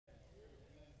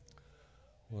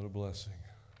What a blessing.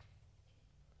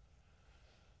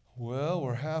 Well,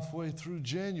 we're halfway through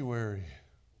January.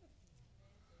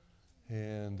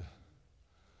 And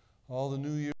all the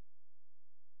New Year.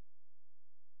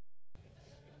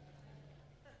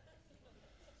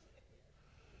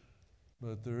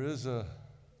 But there is a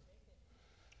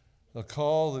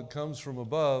call that comes from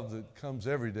above that comes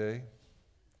every day.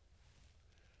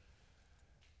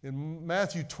 In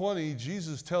Matthew 20,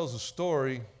 Jesus tells a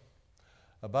story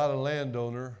about a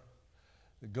landowner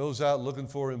that goes out looking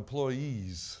for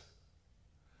employees.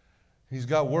 He's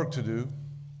got work to do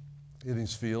in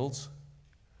his fields.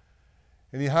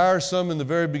 And he hires some in the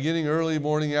very beginning, early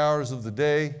morning hours of the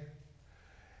day.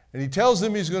 And he tells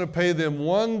them he's going to pay them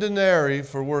 1 denarii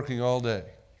for working all day.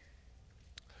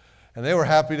 And they were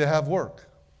happy to have work.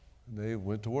 And they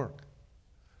went to work.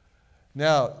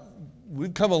 Now,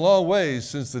 we've come a long ways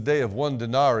since the day of 1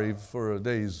 denarii for a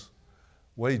day's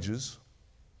wages.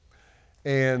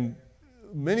 And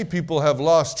many people have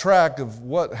lost track of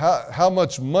how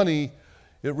much money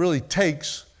it really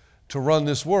takes to run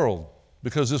this world.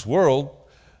 Because this world,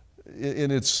 in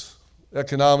its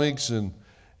economics and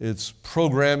its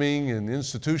programming and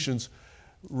institutions,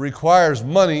 requires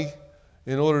money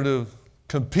in order to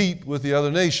compete with the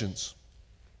other nations.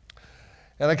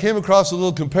 And I came across a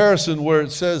little comparison where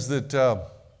it says that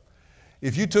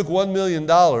if you took $1 million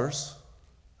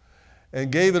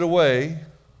and gave it away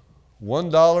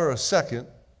 $1 a second,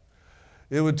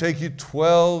 it would take you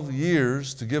 12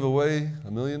 years to give away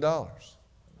 $1 million.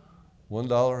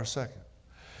 $1 a second.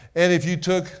 And if you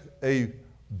took $1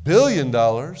 billion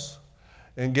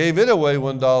and gave it away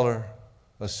 $1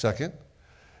 a second,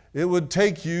 it would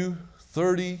take you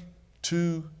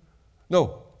 32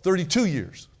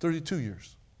 years. 32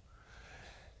 years.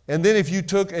 And then if you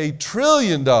took $1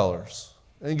 trillion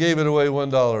and gave it away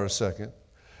 $1 a second,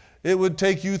 it would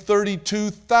take you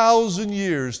 32,000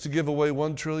 years to give away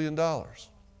 $1 trillion. Our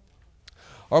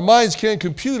minds can't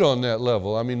compute on that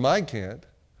level. I mean, mine can't.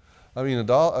 I mean, a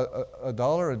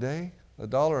dollar a day,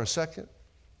 $1 a second.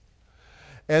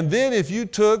 And then if you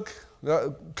took,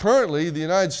 currently the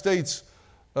United States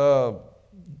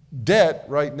debt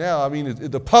right now, I mean,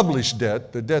 the published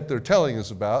debt, the debt they're telling us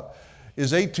about,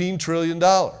 is $18 trillion.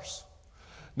 Now,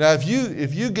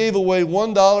 if you gave away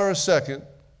 $1 a second,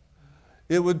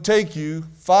 it would take you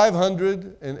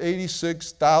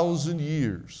 586,000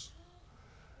 years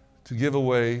to give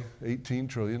away $18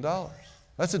 trillion.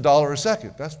 That's $1 a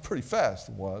second. That's pretty fast.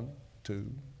 1, 2,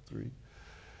 3.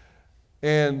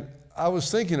 And I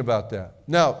was thinking about that.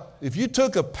 Now, if you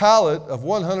took a pallet of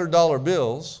 $100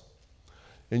 bills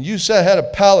and you had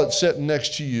a pallet sitting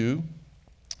next to you,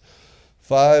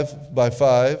 5 by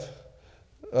 5,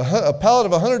 a pallet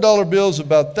of $100 bills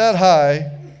about that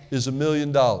high is $1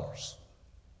 million.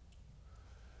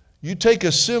 You take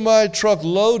a semi-truck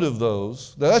load of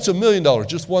those, now that's $1 million,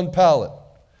 just one pallet.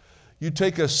 You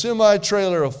take a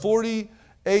semi-trailer, a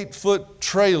 48-foot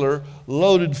trailer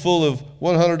loaded full of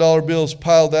 $100 bills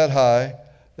piled that high,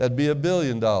 that'd be $1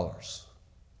 billion. $1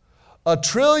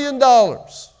 trillion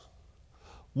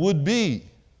would be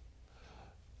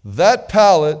that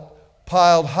pallet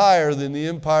piled higher than the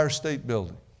Empire State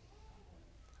Building.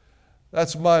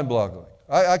 That's mind-boggling.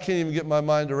 I can't even get my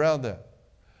mind around that.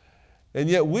 And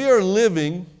yet we are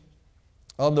living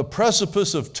on the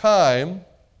precipice of time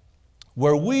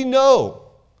where we know,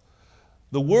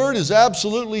 the word is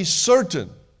absolutely certain,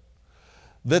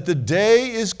 that the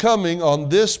day is coming on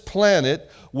this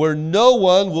planet where no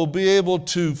one will be able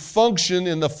to function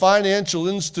in the financial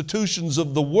institutions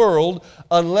of the world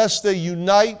unless they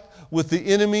unite with the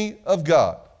enemy of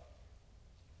God.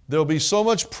 There will be so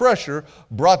much pressure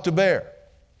brought to bear.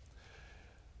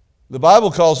 The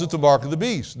Bible calls it the mark of the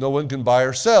beast. No one can buy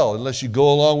or sell unless you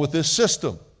go along with this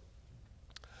system.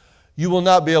 You will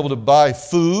not be able to buy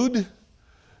food.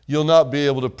 You'll not be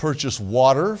able to purchase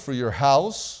water for your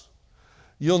house.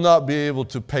 You'll not be able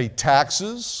to pay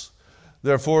taxes.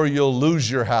 Therefore, you'll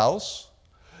lose your house.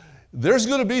 There's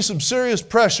going to be some serious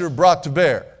pressure brought to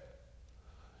bear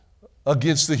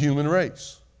against the human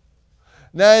race.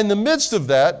 Now, in the midst of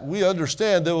that, we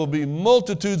understand there will be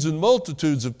multitudes and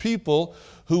multitudes of people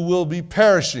who will be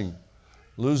perishing,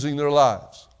 losing their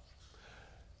lives.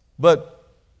 But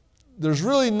there's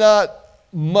really not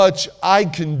much I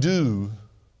can do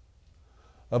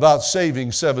about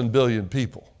saving 7 billion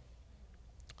people.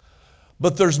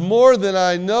 But there's more than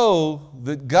I know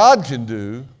that God can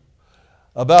do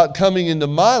about coming into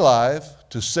my life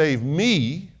to save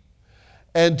me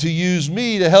and to use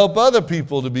me to help other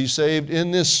people to be saved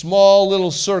in this small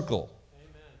little circle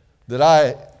that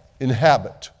I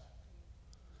inhabit.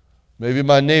 Maybe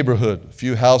my neighborhood, a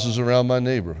few houses around my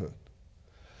neighborhood.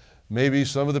 Maybe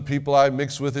some of the people I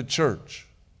mix with at church.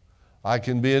 I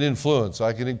can be an influence.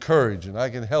 I can encourage, and I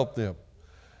can help them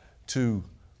to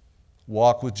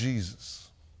walk with Jesus.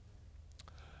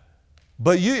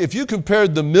 But if you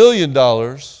compared the $1 million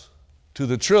to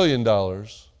the $1 trillion,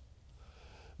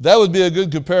 that would be a good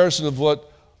comparison of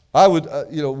what I would,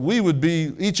 we would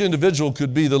be, each individual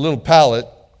could be the little pallet,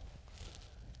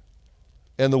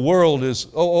 and the world is,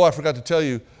 I forgot to tell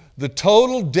you, the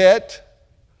total debt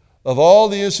of all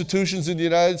the institutions in the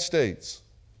United States,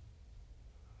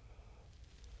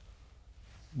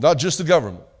 not just the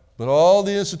government, but all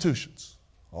the institutions,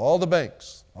 all the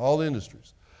banks, all the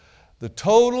industries, the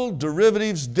total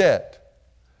derivatives debt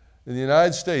in the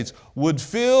United States would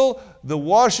fill the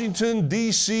Washington,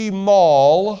 D.C.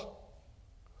 Mall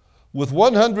with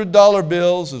 $100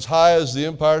 bills as high as the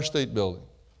Empire State Building.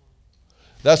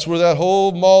 That's where that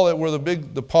whole mall, where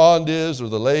the pond is, or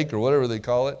the lake, or whatever they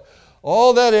call it,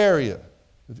 all that area.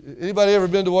 Anybody ever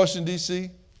been to Washington, D.C.?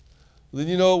 Then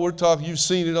you know what we're talking. You've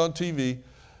seen it on TV.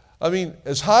 I mean,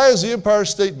 as high as the Empire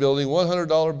State Building,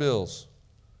 $100 bills.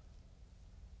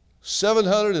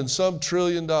 $700 and some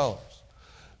trillion dollars.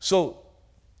 So,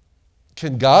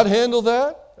 can God handle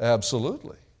that?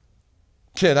 Absolutely.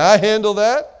 Can I handle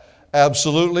that?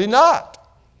 Absolutely not.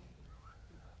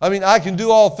 I mean, I can do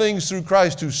all things through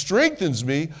Christ who strengthens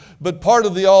me, but part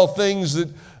of the all things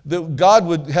that God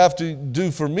would have to do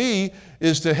for me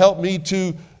is to help me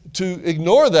to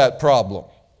ignore that problem.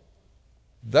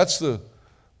 That's the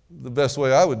best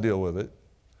way I would deal with it.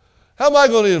 How am I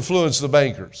going to influence the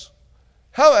bankers?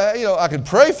 I can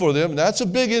pray for them, and that's a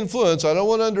big influence. I don't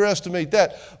want to underestimate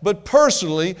that. But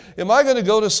personally, am I going to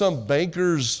go to some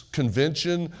bankers'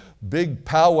 convention, big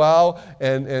powwow,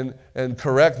 and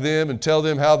correct them and tell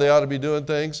them how they ought to be doing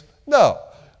things? No.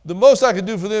 The most I can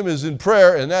do for them is in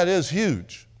prayer, and that is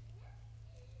huge.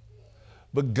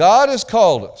 But God has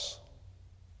called us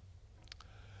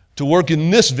to work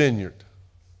in this vineyard,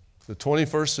 the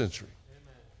 21st century.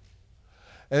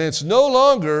 And it's no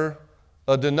longer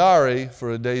a denarii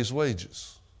for a day's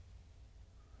wages.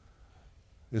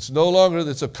 It's no longer,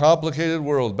 it's a complicated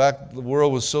world. The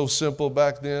world was so simple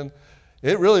back then.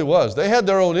 It really was. They had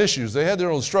their own issues. They had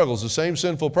their own struggles, the same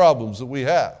sinful problems that we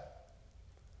have.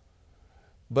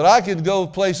 But I can go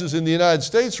places in the United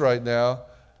States right now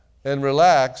and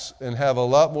relax and have a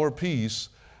lot more peace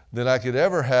than I could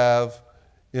ever have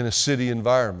in a city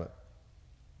environment.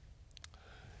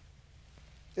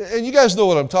 And you guys know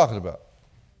what I'm talking about.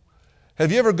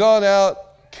 Have you ever gone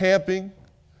out camping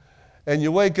and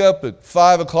you wake up at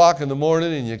 5 o'clock in the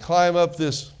morning and you climb up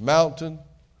this mountain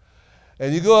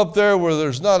and you go up there where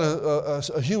there's not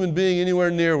a human being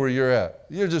anywhere near where you're at?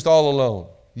 You're just all alone.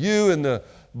 You and the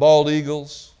bald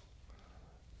eagles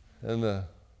and the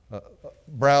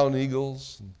brown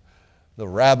eagles, and the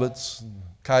rabbits and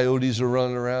coyotes are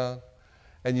running around,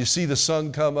 and you see the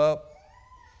sun come up.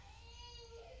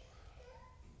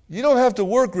 You don't have to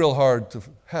work real hard to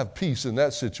have peace in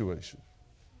that situation.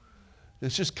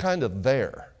 It's just kind of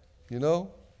there, you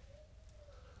know?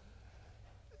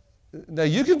 Now,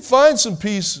 you can find some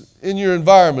peace in your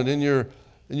environment, in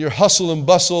your hustle and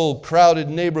bustle, crowded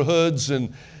neighborhoods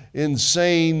and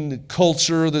insane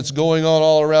culture that's going on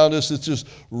all around us. It's just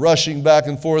rushing back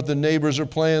and forth. The neighbors are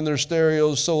playing their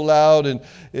stereos so loud, and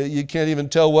you can't even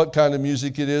tell what kind of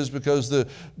music it is because the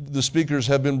speakers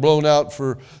have been blown out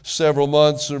for several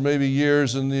months or maybe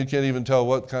years, and you can't even tell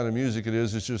what kind of music it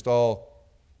is. It's just all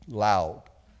loud.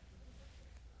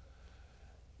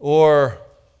 Or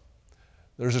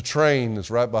there's a train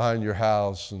that's right behind your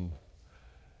house, and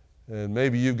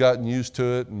maybe you've gotten used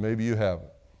to it, and maybe you haven't.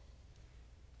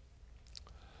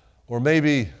 Or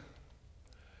maybe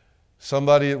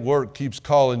somebody at work keeps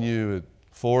calling you at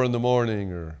 4 in the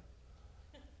morning or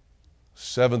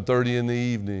 7:30 in the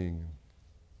evening.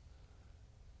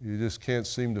 You just can't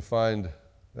seem to find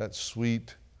that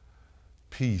sweet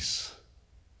peace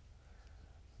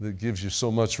that gives you so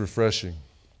much refreshing.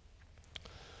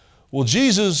 Well,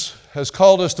 Jesus has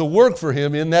called us to work for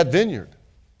Him in that vineyard.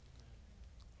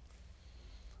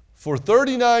 For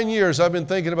 39 years, I've been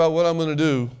thinking about what I'm going to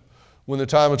do when the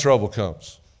time of trouble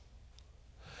comes.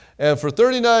 And for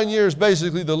 39 years,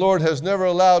 basically, the Lord has never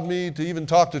allowed me to even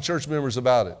talk to church members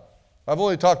about it. I've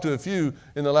only talked to a few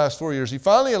in the last 4 years. He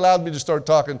finally allowed me to start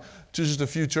talking to just a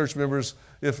few church members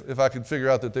if I could figure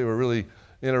out that they were really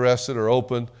interested or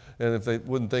open, and if they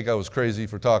wouldn't think I was crazy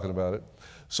for talking about it.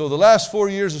 So the last 4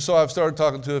 years or so, I've started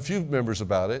talking to a few members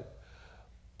about it.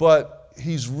 But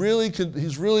he's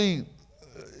really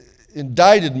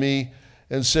indicted me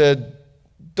and said,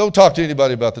 don't talk to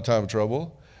anybody about the time of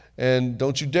trouble, and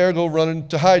don't you dare go running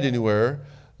to hide anywhere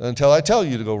until I tell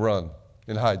you to go run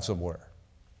and hide somewhere.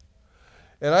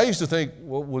 And I used to think,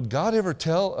 well, would God ever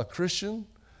tell a Christian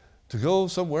to go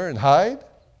somewhere and hide?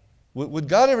 Would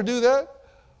God ever do that?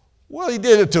 Well, he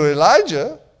did it to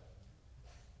Elijah.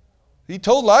 He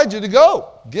told Elijah to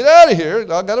go. Get out of here.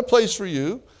 I've got a place for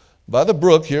you by the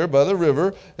brook here, by the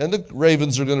river, and the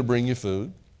ravens are going to bring you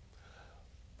food.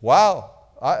 Wow.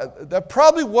 That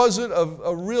probably wasn't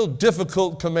a real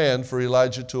difficult command for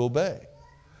Elijah to obey.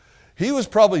 He was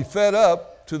probably fed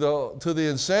up to the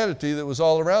insanity that was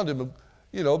all around him,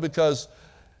 because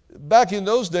back in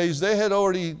those days, they had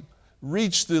already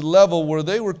reached the level where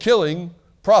they were killing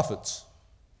prophets.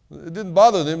 It didn't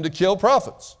bother them to kill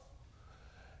prophets.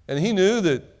 And he knew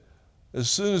that as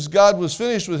soon as God was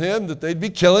finished with him, that they'd be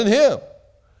killing him.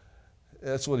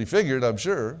 That's what he figured, I'm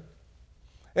sure.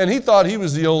 And he thought he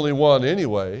was the only one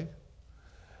anyway.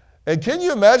 And can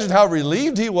you imagine how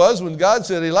relieved he was when God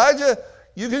said, Elijah,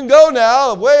 you can go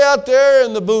now, way out there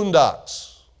in the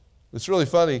boondocks. It's really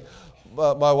funny.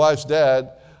 My wife's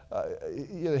dad,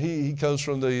 he comes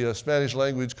from the Spanish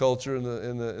language culture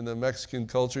and the Mexican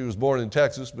culture. He was born in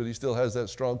Texas, but he still has that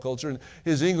strong culture. And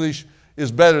his English is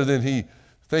better than he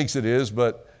thinks it is,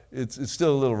 but it's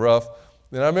still a little rough.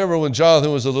 And I remember when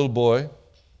Jonathan was a little boy,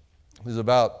 he was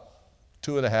about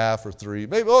 2.5 or 3,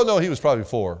 maybe. Oh no, he was probably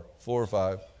 4 or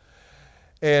 5.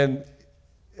 And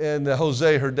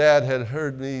Jose, her dad, had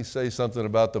heard me say something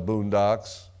about the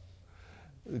boondocks,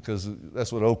 because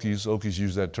that's what Okies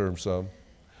use that term some.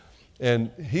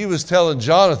 And he was telling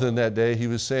Jonathan that day, he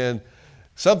was saying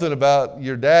something about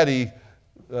your daddy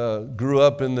grew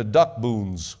up in the duck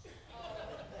boons.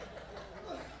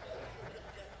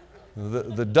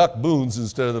 The duck boons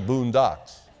instead of the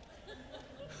boondocks.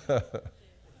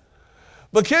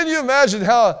 But can you imagine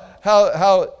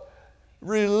how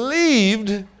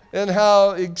relieved and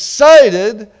how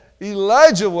excited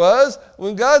Elijah was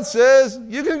when God says,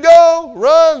 you can go,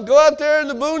 run, go out there in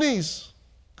the boonies.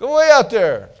 Go way out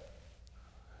there.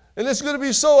 And it's going to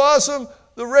be so awesome,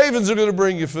 the ravens are going to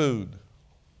bring you food.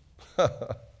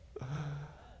 That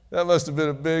must have been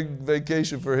a big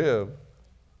vacation for him.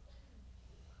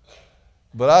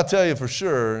 But I'll tell you for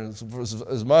sure,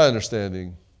 as my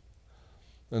understanding,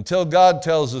 until God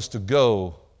tells us to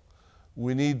go,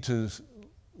 we need to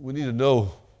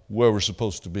know where we're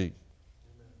supposed to be.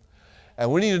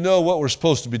 And we need to know what we're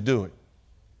supposed to be doing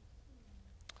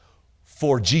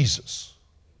for Jesus.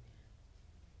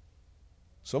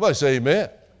 Somebody say amen.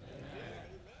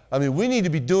 I mean, we need to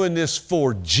be doing this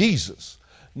for Jesus,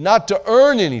 not to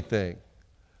earn anything,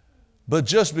 but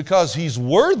just because He's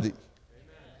worthy.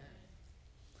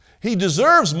 He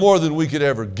deserves more than we could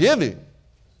ever give Him.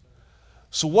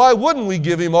 So why wouldn't we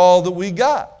give Him all that we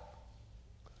got?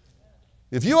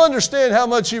 If you understand how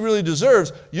much He really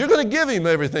deserves, you're going to give Him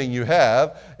everything you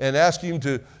have and ask Him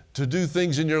to do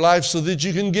things in your life so that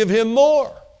you can give Him more.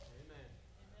 Amen.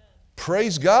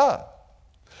 Praise God.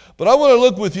 But I want to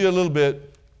look with you a little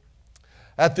bit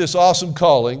at this awesome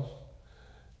calling.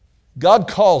 God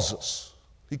calls us.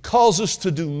 He calls us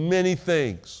to do many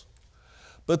things.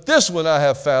 But this one I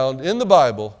have found in the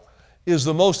Bible is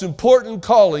the most important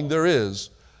calling there is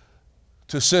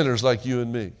to sinners like you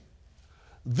and me.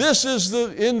 This is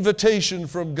the invitation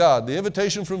from God, the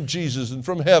invitation from Jesus and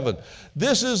from heaven.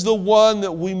 This is the one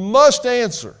that we must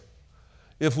answer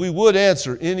if we would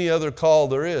answer any other call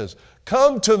there is.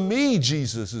 Come to me,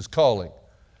 Jesus is calling.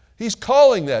 He's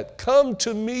calling that. Come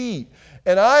to me.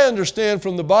 And I understand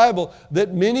from the Bible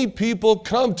that many people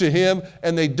come to Him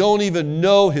and they don't even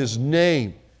know His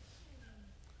name.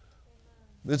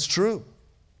 It's true.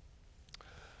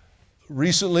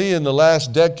 Recently, in the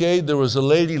last decade, there was a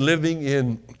lady living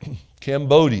in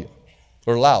Cambodia,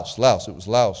 or Laos. It was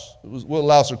Laos. It was, well,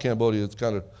 Laos or Cambodia, it's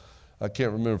kind of, I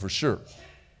can't remember for sure.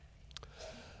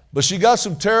 But she got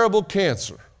some terrible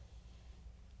cancer.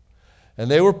 And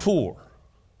they were poor.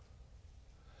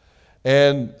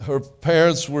 And her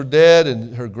parents were dead,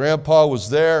 and her grandpa was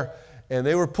there, and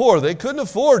they were poor. They couldn't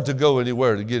afford to go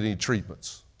anywhere to get any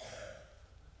treatments.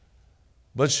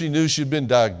 But she knew she'd been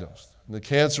diagnosed. And the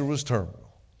cancer was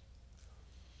terminal.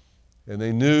 And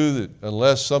they knew that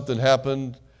unless something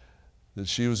happened, that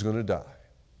she was going to die.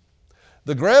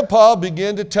 The grandpa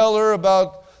began to tell her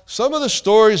about some of the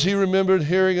stories he remembered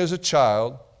hearing as a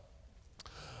child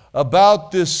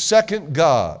about this second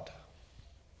God.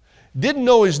 Didn't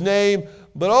know His name,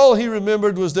 but all he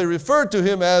remembered was they referred to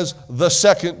Him as the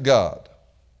second God.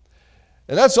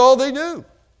 And that's all they knew.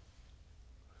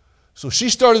 So she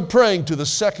started praying to the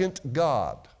second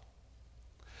God.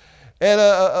 And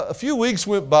a few weeks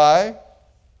went by,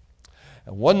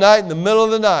 and one night in the middle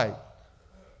of the night,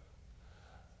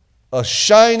 a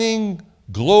shining,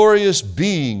 glorious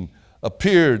being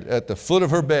appeared at the foot of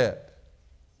her bed.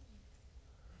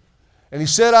 And he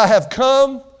said, I have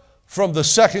come from the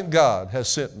second God has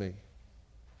sent me.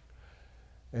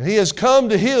 And he has come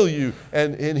to heal you.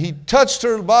 And he touched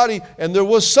her body, and there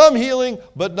was some healing,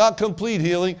 but not complete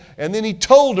healing. And then he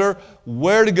told her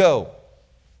where to go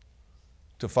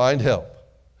to find help.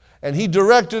 And he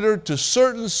directed her to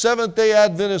certain Seventh-day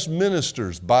Adventist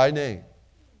ministers by name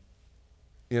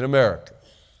in America.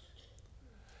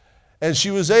 And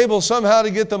she was able somehow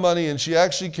to get the money, and she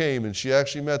actually came, and she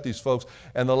actually met these folks.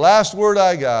 And the last word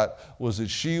I got was that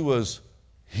she was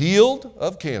healed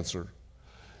of cancer.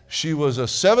 She was a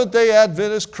Seventh-day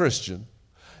Adventist Christian.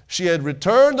 She had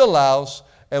returned to Laos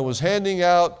and was handing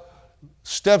out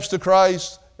Steps to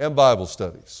Christ and Bible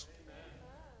studies.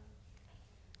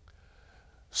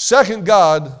 Second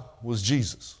God was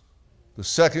Jesus, the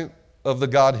second of the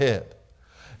Godhead.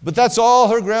 But that's all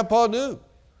her grandpa knew.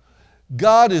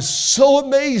 God is so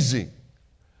amazing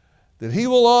that He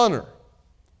will honor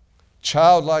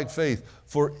childlike faith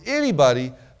for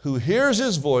anybody who hears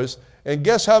His voice. And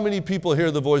guess how many people hear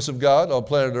the voice of God on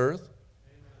planet Earth?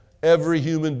 Every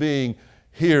human being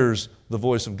hears the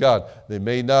voice of God. They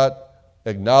may not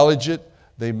acknowledge it.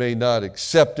 They may not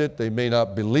accept it. They may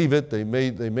not believe it. They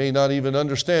may not even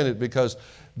understand it, because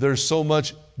there's so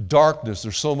much darkness.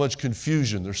 There's so much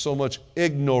confusion. There's so much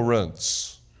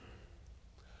ignorance.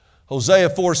 Hosea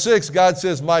 4:6, God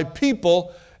says, my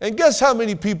people, and guess how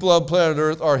many people on planet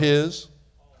Earth are His?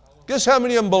 Guess how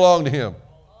many of them belong to Him?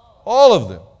 All of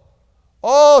them.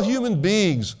 All human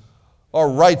beings are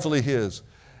rightfully His.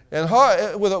 And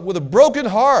with a broken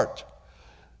heart,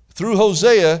 through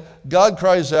Hosea, God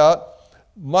cries out,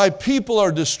 my people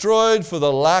are destroyed for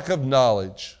the lack of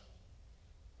knowledge.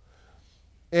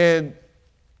 And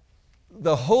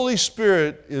the Holy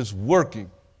Spirit is working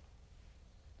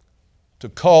to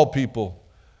call people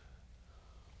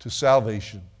to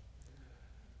salvation.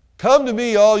 Come to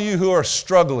me, all you who are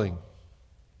struggling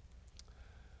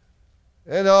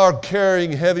and are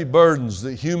carrying heavy burdens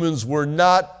that humans were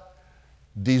not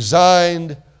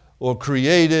designed or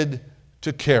created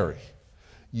to carry.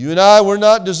 You and I were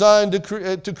not designed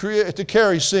to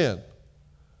carry sin.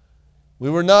 We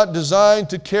were not designed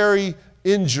to carry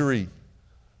injury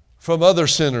from other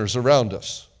sinners around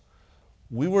us.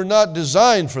 We were not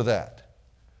designed for that.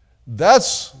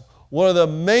 That's one of the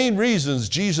main reasons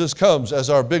Jesus comes as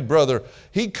our big brother.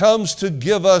 He comes to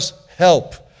give us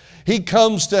help. He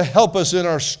comes to help us in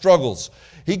our struggles.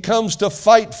 He comes to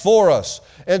fight for us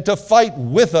and to fight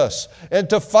with us and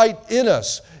to fight in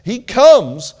us. He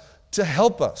comes to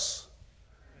help us.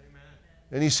 Amen.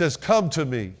 And He says, come to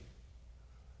me,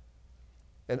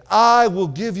 and I will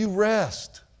give you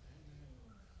rest.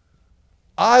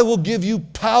 I will give you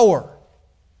power.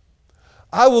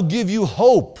 I will give you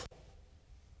hope.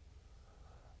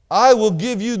 I will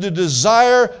give you the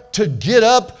desire to get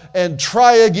up and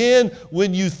try again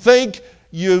when you think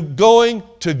you're going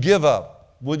to give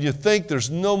up. When you think there's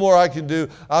no more I can do,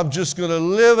 I'm just going to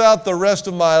live out the rest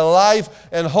of my life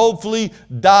and hopefully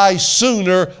die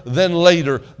sooner than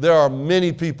later. There are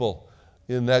many people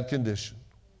in that condition.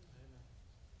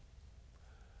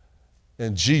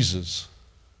 And Jesus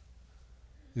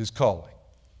is calling.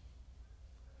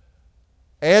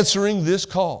 Answering this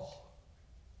call,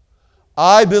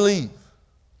 I believe,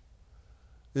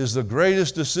 is the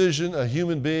greatest decision a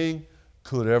human being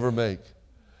could ever make.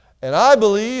 And I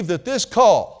believe that this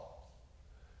call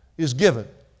is given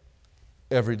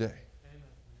every day.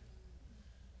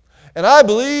 And I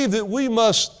believe that we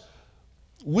must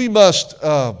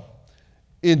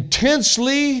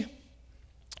intensely,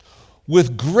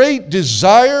 with great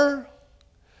desire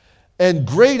and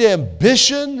great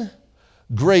ambition,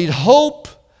 great hope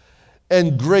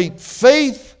and great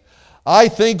faith, I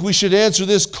think we should answer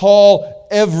this call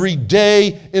every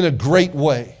day in a great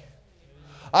way.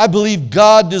 I believe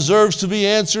God deserves to be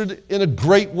answered in a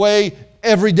great way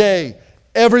every day,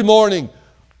 every morning,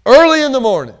 early in the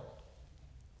morning.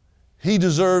 He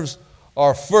deserves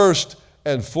our first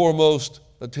and foremost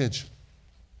attention.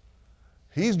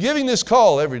 He's giving this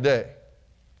call every day.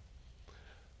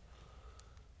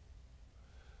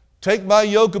 Take my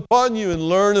yoke upon you and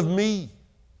learn of me.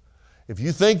 If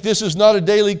you think this is not a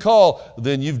daily call,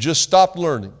 then you've just stopped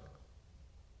learning.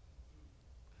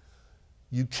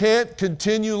 You can't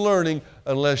continue learning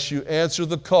unless you answer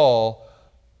the call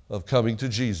of coming to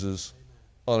Jesus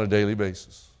on a daily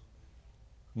basis.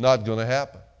 Not going to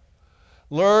happen.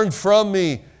 Learn from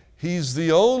me. He's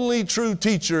the only true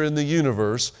teacher in the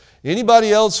universe.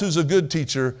 Anybody else who's a good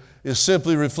teacher is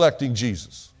simply reflecting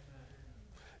Jesus.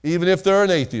 Even if they're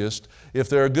an atheist, if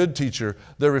they're a good teacher,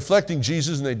 they're reflecting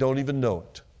Jesus and they don't even know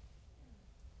it.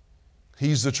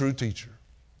 He's the true teacher.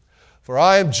 For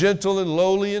I am gentle and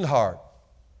lowly in heart,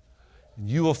 And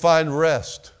you will find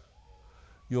rest.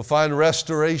 You'll find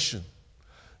restoration.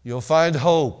 You'll find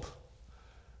hope.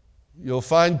 You'll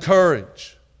find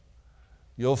courage.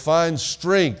 You'll find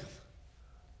strength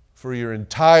for your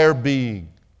entire being.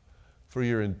 For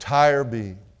your entire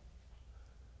being.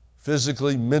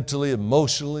 Physically, mentally,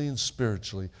 emotionally, and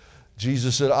spiritually.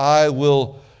 Jesus said, I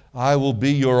will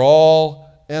be your all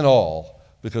and all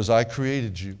because I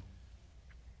created you.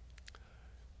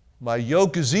 My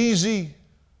yoke is easy.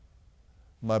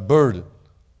 My burden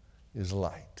is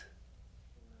light.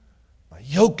 My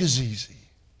yoke is easy.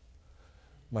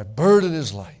 My burden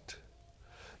is light.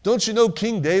 Don't you know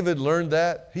King David learned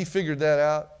that? He figured that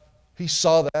out. He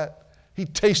saw that. He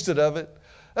tasted of it.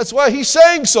 That's why he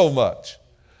sang so much.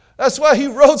 That's why he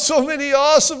wrote so many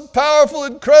awesome, powerful,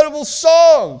 incredible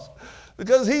songs.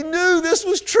 Because he knew this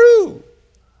was true.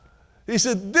 He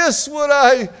said,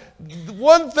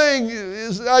 one thing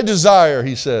is I desire,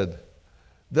 he said,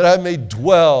 that I may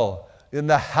dwell in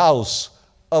the house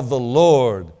of the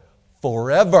Lord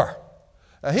forever.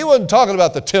 Now, he wasn't talking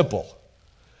about the temple.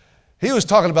 He was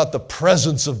talking about the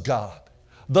presence of God,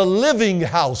 the living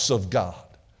house of God,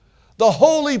 the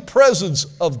holy presence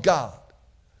of God.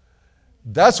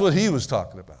 That's what he was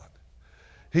talking about.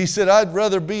 He said, I'd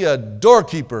rather be a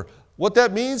doorkeeper. What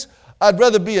that means? I'd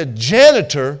rather be a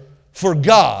janitor for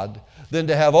God than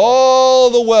to have all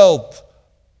the wealth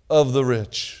of the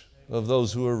rich, of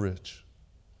those who are rich.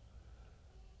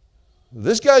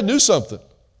 This guy knew something.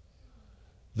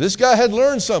 This guy had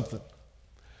learned something.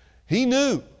 He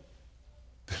knew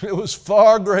it was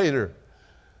far greater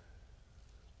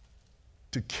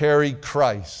to carry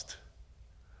Christ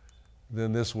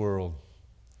than this world.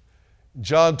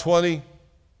 John 20,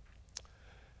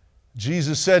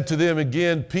 Jesus said to them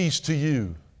again, peace to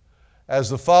you. As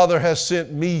the Father has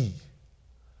sent me,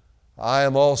 I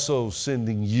am also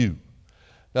sending you.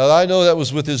 Now, I know that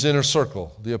was with his inner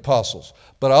circle, the apostles.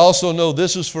 But I also know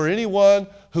this is for anyone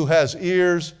who has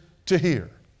ears to hear.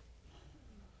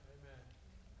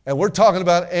 And we're talking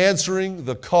about answering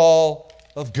the call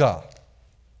of God.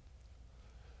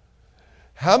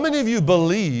 How many of you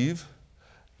believe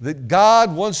that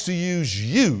God wants to use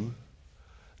you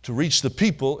to reach the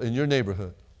people in your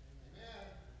neighborhood?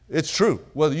 It's true,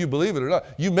 whether you believe it or not.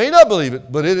 You may not believe it,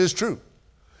 but it is true.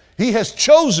 He has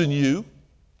chosen you.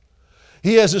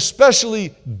 He has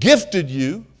especially gifted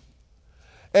you.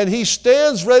 And He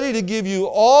stands ready to give you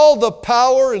all the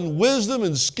power and wisdom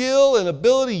and skill and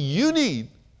ability you need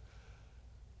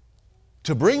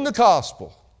to bring the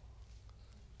gospel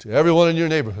to everyone in your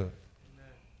neighborhood.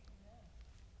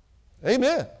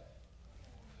 Amen.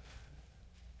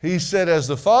 He said, as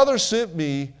the Father sent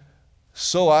me,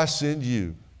 so I send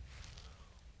you.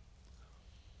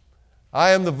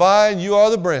 I am the vine, you are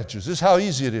the branches. This is how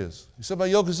easy it is. He said, my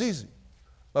yoke is easy.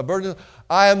 My burden is,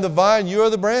 I am the vine, you are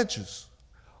the branches.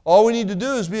 All we need to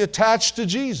do is be attached to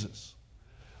Jesus.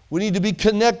 We need to be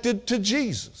connected to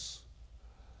Jesus.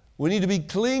 We need to be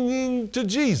clinging to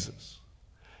Jesus.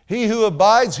 He who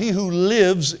abides, he who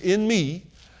lives in me,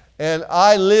 and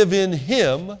I live in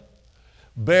him,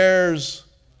 bears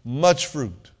much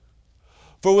fruit.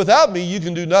 For without me you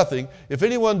can do nothing. If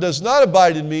anyone does not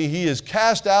abide in me, he is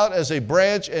cast out as a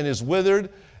branch and is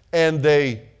withered, and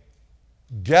they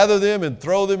gather them and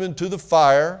throw them into the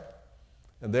fire,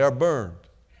 and they are burned,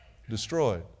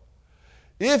 destroyed.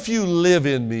 If you live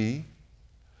in me,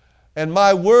 and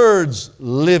my words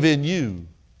live in you,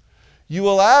 you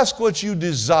will ask what you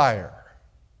desire.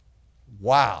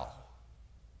 Wow.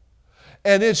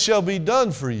 And it shall be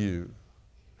done for you.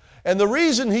 And the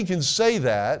reason he can say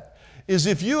that is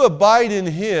if you abide in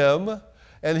him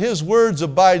and his words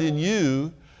abide in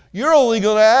you, you're only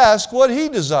going to ask what he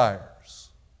desires.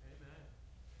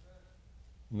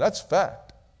 And that's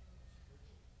fact.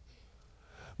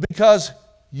 Because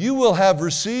you will have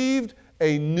received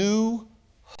a new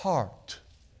heart,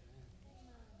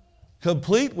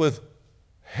 complete with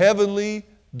heavenly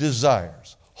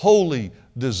desires, holy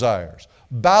desires,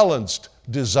 balanced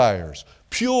desires,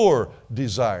 pure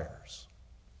desires.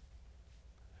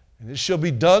 And it shall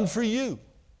be done for you.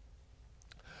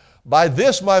 By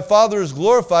this my Father is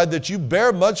glorified, that you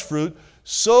bear much fruit,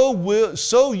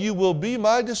 so you will be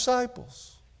my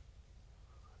disciples.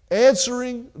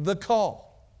 Answering the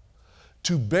call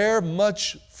to bear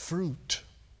much fruit.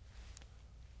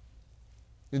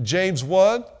 In James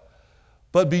 1,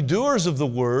 but be doers of the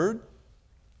word,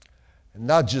 and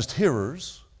not just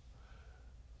hearers,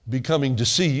 becoming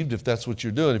deceived, if that's what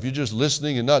you're doing. If you're just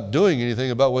listening and not doing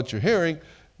anything about what you're hearing,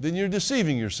 then you're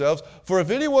deceiving yourselves. For if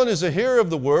anyone is a hearer of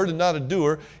the word and not a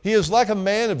doer, he is like a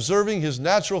man observing his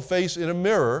natural face in a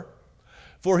mirror.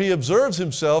 For he observes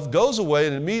himself, goes away,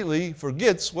 and immediately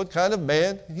forgets what kind of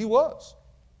man he was.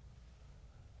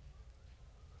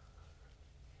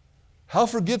 How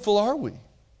forgetful are we?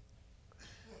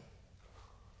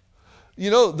 You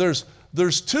know,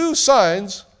 there's two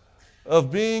signs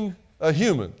of being a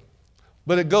human.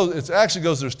 But it actually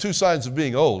goes, there's two signs of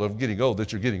being old, of getting old,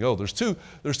 that you're getting old. There's two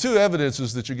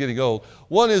evidences that you're getting old.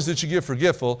 One is that you get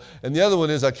forgetful, and the other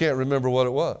one is I can't remember what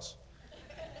it was.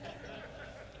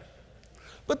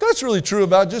 But that's really true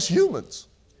about just humans.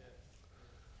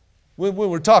 When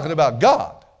we're talking about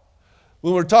God,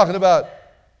 when we're talking about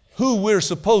who we're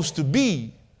supposed to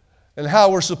be and how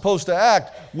we're supposed to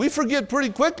act, we forget pretty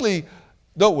quickly,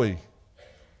 don't we?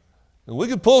 And we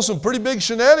can pull some pretty big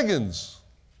shenanigans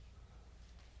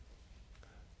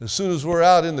as soon as we're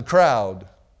out in the crowd.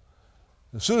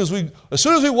 As soon as we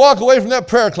walk away from that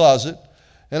prayer closet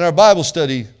and our Bible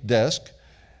study desk,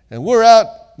 and we're out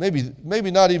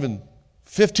maybe not even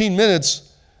 15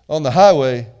 minutes on the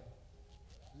highway,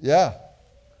 yeah,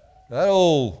 that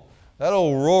old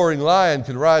roaring lion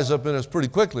can rise up in us pretty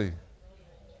quickly.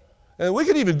 And we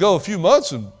could even go a few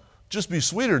months and just be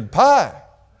sweeter than pie.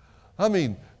 I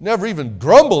mean, never even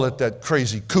grumble at that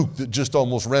crazy kook that just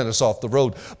almost ran us off the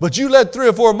road. But you let 3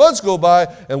 or 4 months go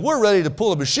by and we're ready to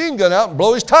pull a machine gun out and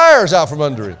blow his tires out from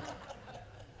under him.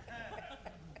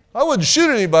 I wouldn't shoot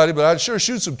anybody, but I'd sure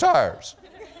shoot some tires.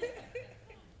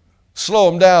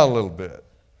 Slow them down a little bit.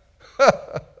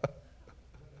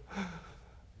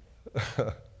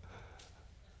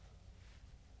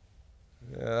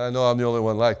 Yeah, I know I'm the only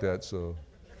one like that, so.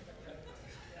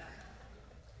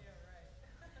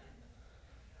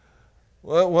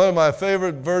 Well, one of my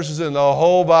favorite verses in the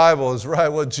whole Bible is right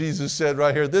what Jesus said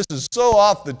right here. This is so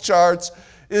off the charts.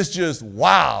 It's just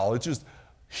wow. It's just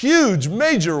huge,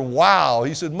 major wow.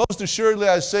 He said, most assuredly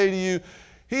I say to you,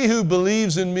 he who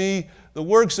believes in me, the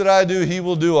works that I do, he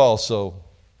will do also.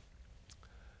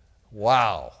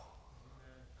 Wow.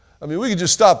 I mean, we could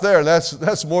just stop there, and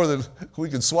that's more than we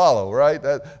can swallow, right?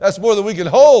 That's more than we can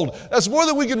hold. That's more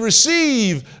than we can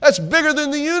receive. That's bigger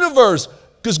than the universe,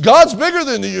 because God's bigger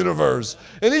than the universe.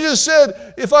 And he just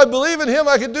said, if I believe in him,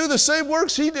 I can do the same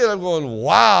works he did. I'm going,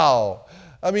 wow.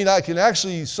 I mean, I can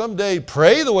actually someday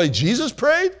pray the way Jesus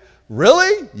prayed?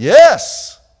 Really?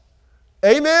 Yes.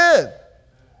 Amen.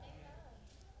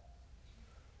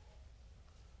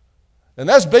 And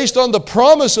that's based on the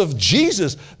promise of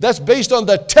Jesus. That's based on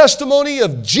the testimony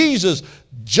of Jesus.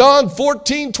 John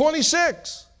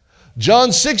 14:26. John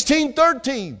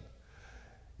 16:13.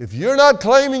 If you're not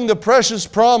claiming the precious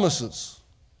promises,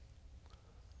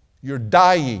 you're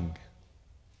dying.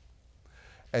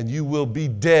 And you will be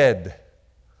dead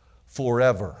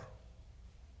forever.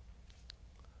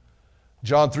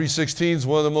 John 3:16 is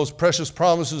one of the most precious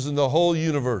promises in the whole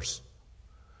universe.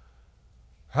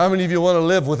 How many of you want to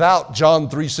live without John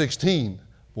 3:16?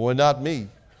 Boy, not me.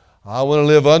 I want to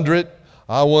live under it.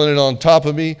 I want it on top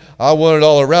of me. I want it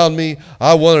all around me.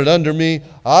 I want it under me.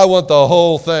 I want the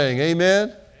whole thing.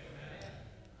 Amen? Amen.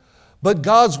 But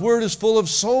God's Word is full of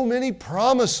so many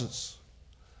promises.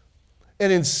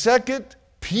 And in 2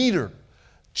 Peter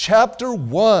chapter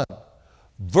 1,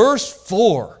 verse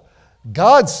 4,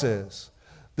 God says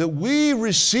that we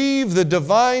receive the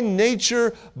divine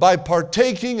nature by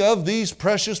partaking of these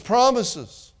precious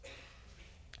promises.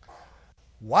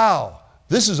 Wow,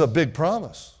 this is a big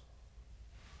promise.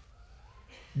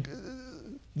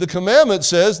 The commandment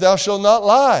says, thou shalt not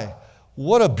lie.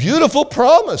 What a beautiful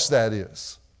promise that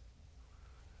is.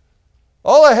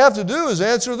 All I have to do is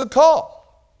answer the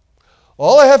call.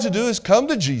 All I have to do is come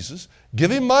to Jesus,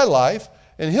 give him my life,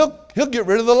 and he'll get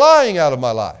rid of the lying out of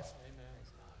my life.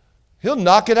 He'll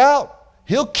knock it out.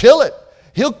 He'll kill it.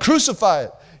 He'll crucify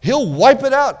it. He'll wipe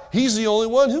it out. He's the only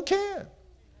one who can.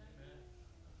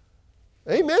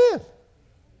 Amen.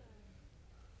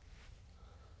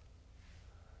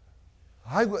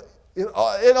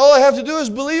 And all I have to do is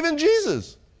believe in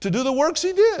Jesus to do the works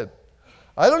he did.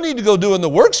 I don't need to go doing the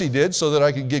works he did so that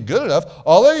I can get good enough.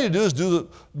 All I need to do is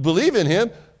believe in him,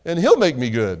 and he'll make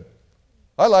me good.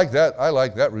 I like that. I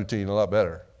like that routine a lot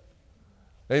better.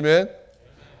 Amen.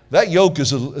 That yoke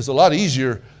is a lot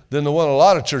easier than the one a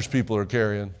lot of church people are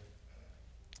carrying.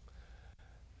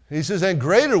 He says, and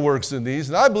greater works than these.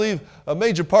 And I believe a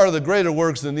major part of the greater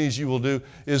works than these you will do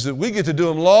is that we get to do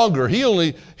them longer. He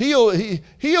only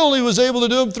was able to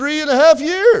do them 3.5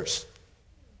 years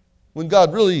when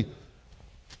God really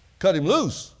cut him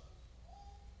loose.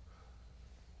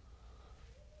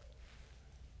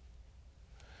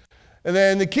 And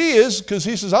then the key is, because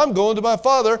he says, I'm going to my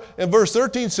Father, and verse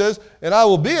 13 says, and I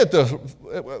will be at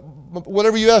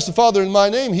whatever you ask the Father in my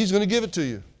name, he's going to give it to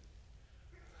you.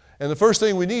 And the first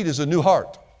thing we need is a new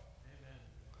heart,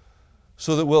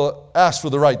 so that we'll ask for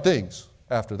the right things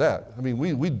after that. I mean,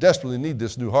 we desperately need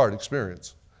this new heart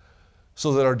experience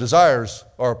so that our desires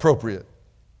are appropriate,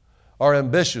 our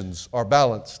ambitions are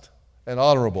balanced and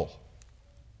honorable.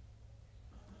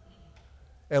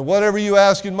 And whatever you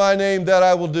ask in my name, that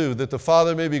I will do, that the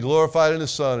Father may be glorified in the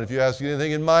Son. If you ask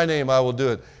anything in my name, I will do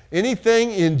it.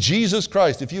 Anything in Jesus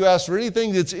Christ, if you ask for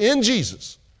anything that's in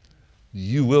Jesus,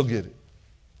 you will get it.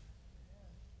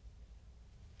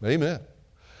 Amen.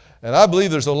 And I believe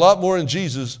there's a lot more in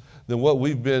Jesus than what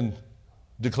we've been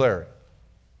declaring.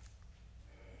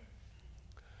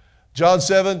 John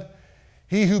 7,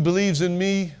 he who believes in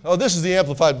me. Oh, this is the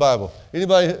Amplified Bible.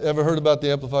 Anybody ever heard about the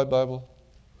Amplified Bible?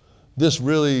 This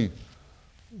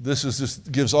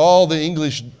just gives all the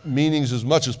English meanings as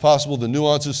much as possible, the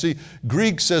nuances. See,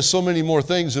 Greek says so many more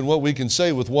things than what we can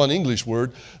say with one English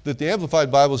word, that the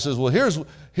Amplified Bible says, well,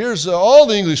 here's all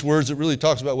the English words that really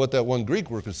talks about what that one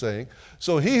Greek word is saying.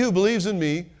 So he who believes in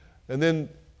me, and then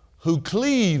who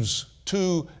cleaves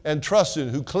to and trusts in,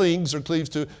 who clings or cleaves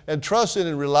to and trusts in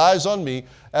and relies on me,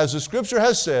 as the Scripture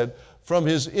has said, from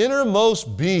his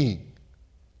innermost being,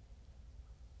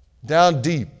 down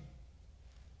deep,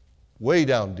 way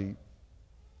down deep,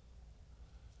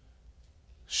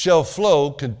 shall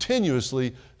flow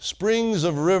continuously springs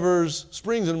and rivers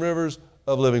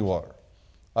of living water.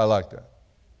 I like that.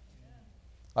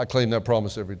 I claim that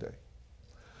promise every day,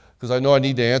 because I know I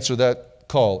need to answer that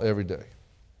call every day.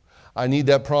 I need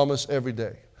that promise every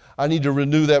day. I need to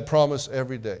renew that promise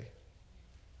every day.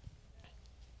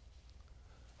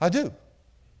 I do.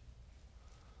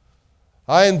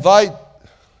 I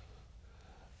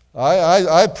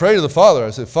pray to the Father.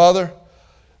 I say, Father,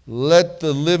 let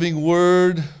the living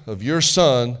word of your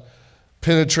Son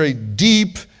penetrate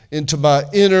deep into my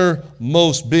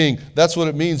innermost being. That's what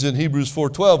it means in Hebrews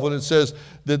 4:12 when it says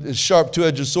that it's sharp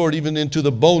two-edged sword even into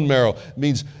the bone marrow.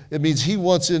 It means he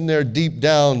wants in there deep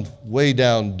down, way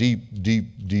down, deep,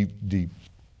 deep, deep, deep.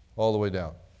 All the way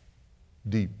down.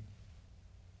 Deep.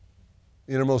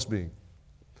 Innermost being.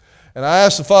 And I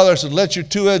asked the Father, I said, let your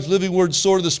two-edged living word,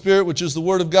 sword of the Spirit, which is the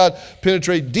Word of God,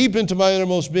 penetrate deep into my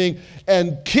innermost being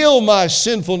and kill my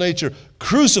sinful nature.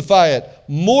 Crucify it,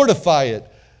 mortify it,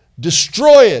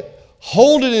 destroy it,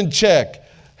 hold it in check.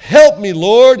 Help me,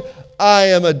 Lord. I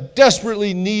am a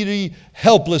desperately needy,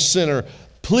 helpless sinner.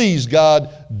 Please,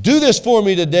 God, do this for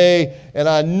me today, and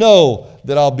I know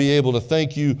that I'll be able to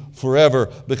thank you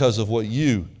forever because of what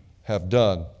you have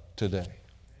done today.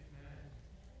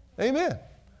 Amen.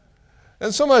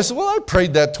 And somebody said, well, I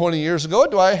prayed that 20 years ago.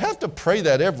 Do I have to pray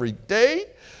that every day?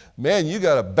 Man, you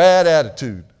got a bad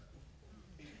attitude.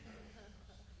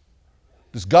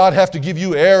 Does God have to give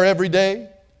you air every day?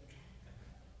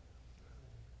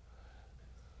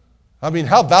 I mean,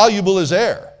 how valuable is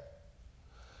air?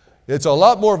 It's a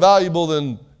lot more valuable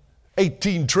than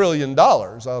 $18 trillion,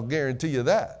 I'll guarantee you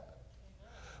that.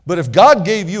 But if God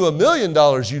gave you $1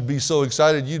 million, you'd be so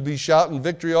excited you'd be shouting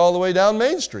victory all the way down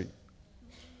Main Street.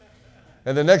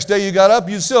 And the next day you got up,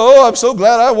 you'd say, oh, I'm so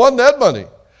glad I won that money.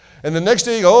 And the next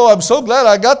day you go, oh, I'm so glad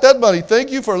I got that money.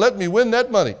 Thank you for letting me win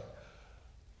that money.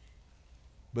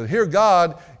 But here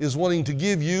God is wanting to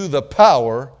give you the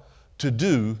power to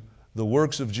do the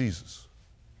works of Jesus.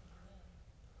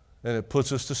 And it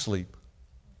puts us to sleep.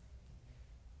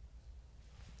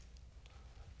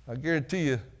 I guarantee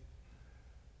you,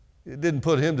 it didn't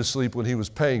put him to sleep when he was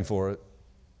paying for it.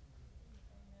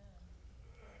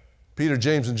 Peter,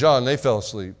 James, and John, they fell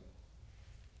asleep.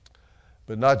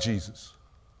 But not Jesus.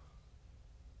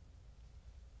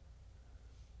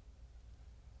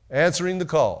 Answering the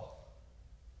call.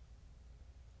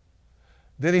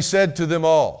 Then he said to them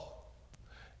all,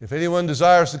 if anyone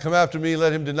desires to come after me,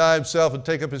 let him deny himself and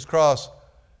take up his cross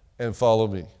and follow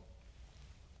me.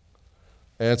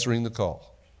 Answering the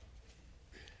call.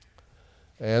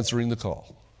 Answering the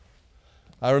call.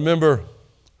 I remember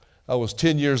I was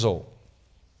 10 years old.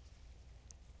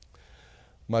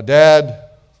 My dad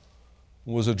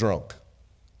was a drunk,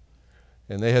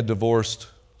 and they had divorced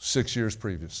 6 years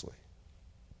previously.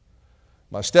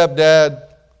 My stepdad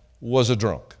was a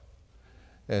drunk,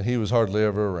 and he was hardly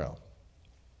ever around.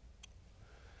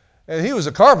 And he was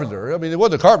a carpenter. I mean, he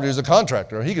wasn't a carpenter, he was a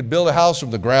contractor. He could build a house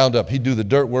from the ground up. He'd do the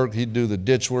dirt work, he'd do the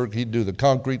ditch work, he'd do the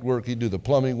concrete work, he'd do the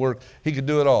plumbing work. He could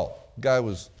do it all. The guy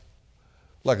was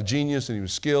like a genius, and he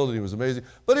was skilled, and he was amazing.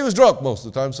 But he was drunk most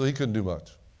of the time, so he couldn't do much.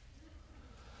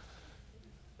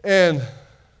 And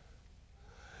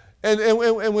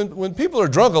when people are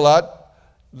drunk a lot,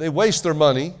 they waste their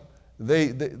money.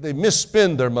 They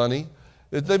misspend their money.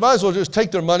 They might as well just take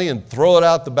their money and throw it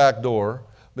out the back door,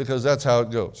 because that's how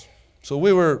it goes. So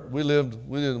we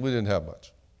didn't have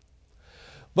much.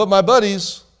 But my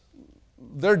buddies,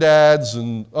 their dads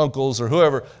and uncles or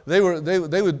whoever, they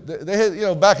had, you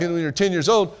know, back when you're 10 years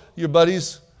old, your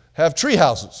buddies have tree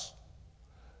houses.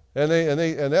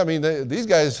 These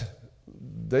guys,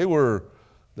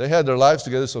 they had their lives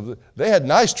together, so they had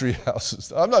nice tree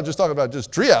houses. I'm not just talking about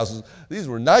just tree houses. These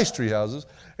were nice tree houses.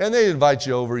 And they'd invite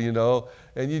you over, you know,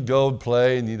 and you'd go and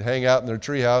play and you'd hang out in their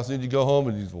tree house, and then you'd go home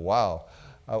and you'd go, wow,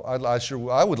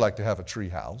 I would like to have a tree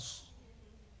house.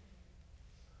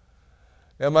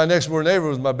 And my next door neighbor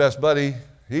was my best buddy.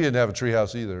 He didn't have a tree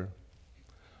house either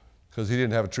because he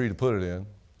didn't have a tree to put it in.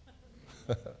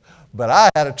 But I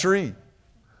had a tree.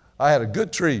 I had a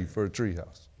good tree for a tree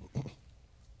house.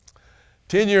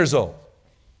 10 years old.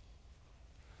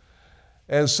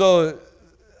 And so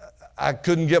I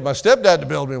couldn't get my stepdad to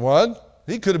build me one.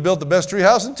 He could have built the best tree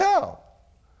house in town.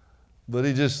 But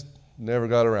he just never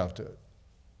got around to it.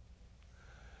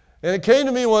 And it came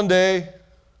to me one day,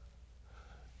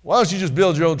 why don't you just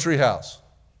build your own tree house?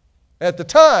 At the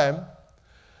time,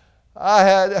 I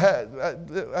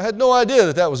had no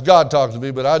idea that was God talking to me,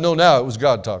 but I know now it was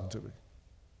God talking to me.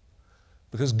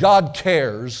 Because God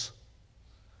cares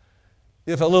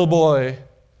if a little boy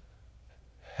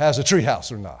has a tree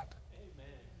house or not. Amen.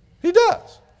 He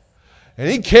does. And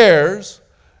He cares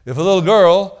if a little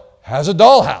girl has a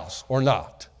dollhouse or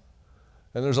not.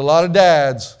 And there's a lot of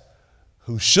dads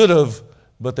who should have,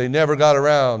 but they never got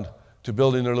around to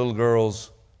building their little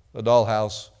girls a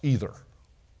dollhouse either,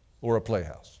 or a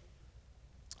playhouse.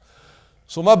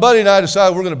 So my buddy and I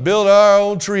decided we're going to build our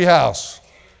own tree house.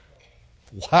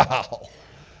 Wow.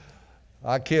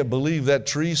 I can't believe that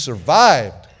tree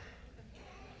survived.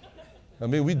 I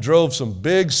mean, we drove some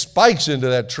big spikes into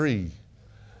that tree,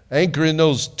 anchoring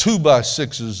those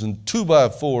 2x6s and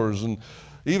 2x4s and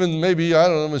even maybe, I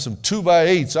don't know, some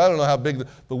 2x8s. I don't know how big,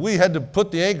 but we had to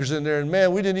put the anchors in there, and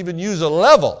man, we didn't even use a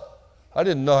level. I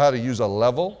didn't know how to use a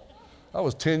level. I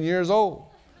was 10 years old,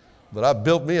 but I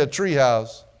built me a tree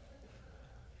house,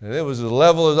 and it was as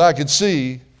level as I could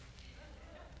see,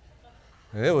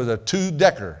 and it was a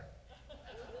 2-decker.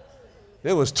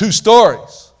 It was 2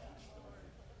 stories.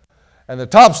 And the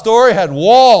top story had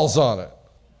walls on it.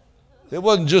 It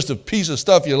wasn't just a piece of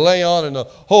stuff you lay on and the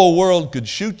whole world could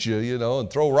shoot you, you know, and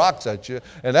throw rocks at you.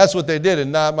 And that's what they did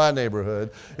in my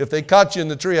neighborhood. If they caught you in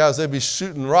the treehouse, they'd be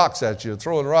shooting rocks at you,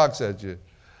 throwing rocks at you.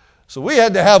 So we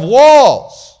had to have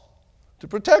walls to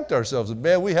protect ourselves. And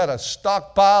man, we had a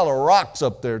stockpile of rocks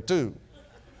up there too.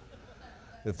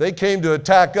 If they came to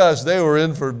attack us, they were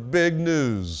in for big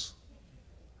news.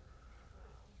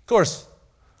 Of course,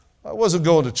 I wasn't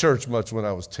going to church much when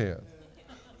I was 10.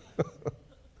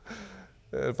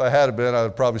 If I had been, I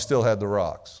would probably still had the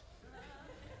rocks.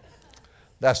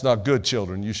 That's not good,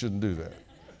 children. You shouldn't do that.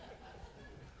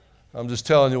 I'm just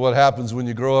telling you what happens when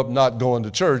you grow up not going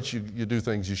to church. You do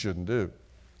things you shouldn't do.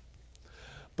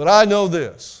 But I know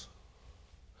this.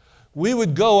 We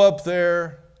would go up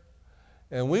there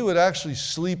and we would actually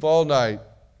sleep all night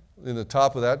in the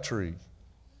top of that tree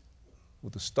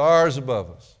with the stars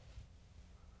above us.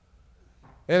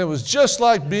 And it was just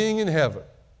like being in heaven.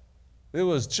 It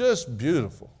was just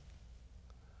beautiful.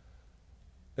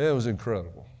 It was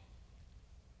incredible.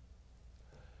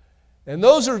 And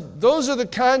those are the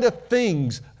kind of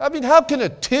things. I mean, how can a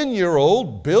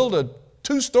 10-year-old build a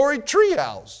 2-story tree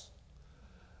house?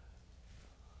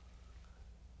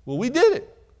 Well, we did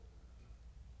it.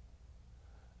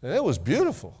 And it was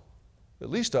beautiful. At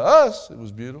least to us, it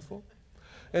was beautiful.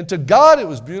 And to God, it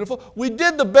was beautiful. We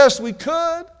did the best we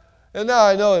could. And now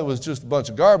I know it was just a bunch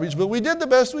of garbage, but we did the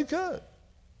best we could.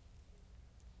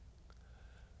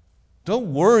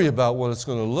 Don't worry about what it's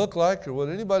going to look like or what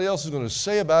anybody else is going to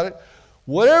say about it.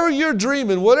 Whatever you're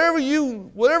dreaming, whatever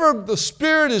the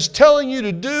Spirit is telling you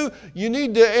to do, you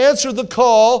need to answer the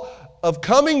call of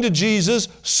coming to Jesus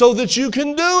so that you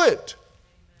can do it.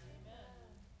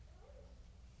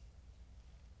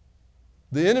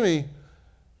 The enemy,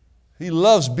 he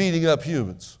loves beating up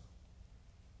humans.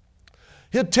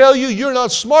 He'll tell you you're not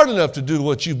smart enough to do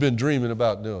what you've been dreaming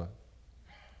about doing.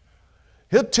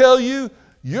 He'll tell you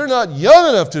you're not young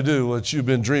enough to do what you've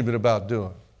been dreaming about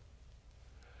doing.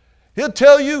 He'll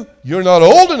tell you you're not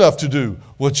old enough to do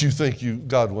what you think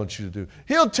God wants you to do.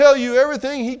 He'll tell you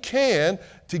everything he can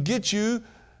to get you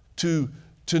to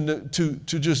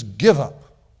just give up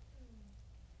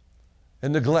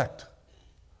and neglect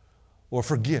or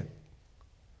forget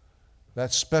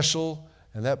that special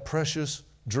and that precious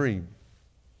dream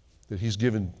that he's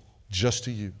given just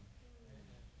to you.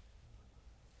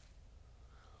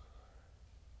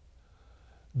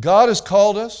 God has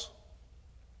called us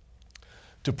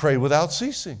to pray without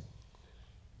ceasing.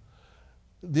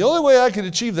 The only way I can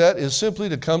achieve that is simply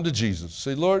to come to Jesus.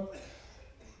 Say, Lord,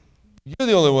 you're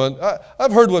the only one.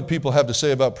 I've heard what people have to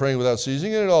say about praying without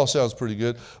ceasing, and it all sounds pretty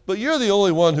good. But you're the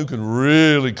only one who can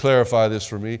really clarify this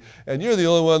for me, and you're the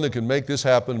only one that can make this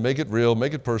happen, make it real,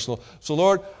 make it personal. So,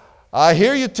 Lord, I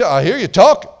hear you talking. I hear you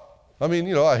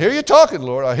talking,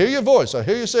 Lord. I hear your voice. I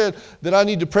hear you saying that I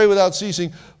need to pray without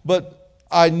ceasing, but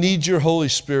I need your Holy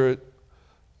Spirit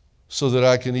so that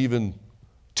I can even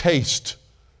taste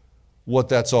what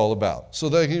that's all about, so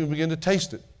that I can even begin to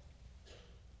taste it.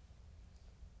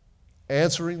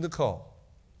 Answering the call.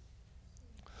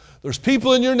 There's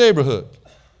people in your neighborhood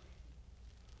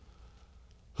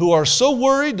who are so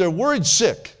worried, they're worried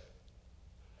sick.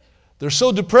 They're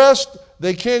so depressed,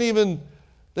 they can't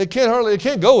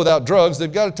go without drugs.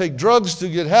 They've got to take drugs to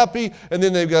get happy, and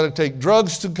then they've got to take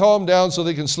drugs to calm down so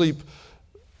they can sleep.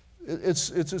 It's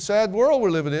a sad world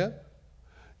we're living in.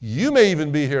 You may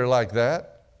even be here like that.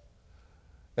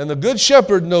 And the Good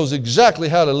Shepherd knows exactly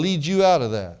how to lead you out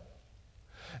of that.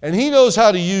 And He knows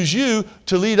how to use you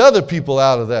to lead other people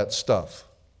out of that stuff.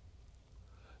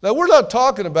 Now, we're not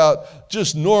talking about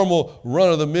just normal,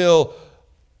 run-of-the-mill,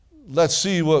 let's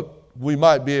see what we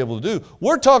might be able to do.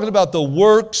 We're talking about the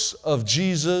works of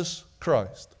Jesus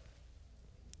Christ.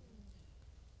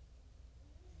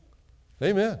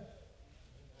 Amen.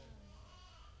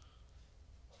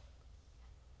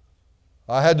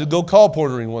 I had to go call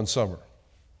portering one summer.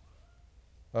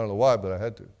 I don't know why, but I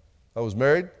had to. I was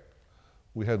married.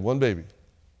 We had one baby,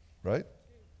 right?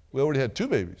 We already had two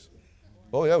babies.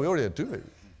 Oh, yeah, we already had two babies.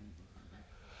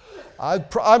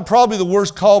 I'm probably the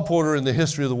worst call porter in the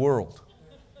history of the world.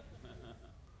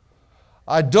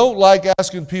 I don't like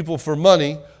asking people for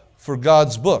money for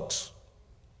God's books.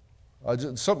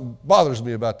 Something bothers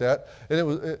me about that,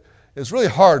 and it's really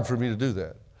hard for me to do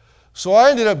that. So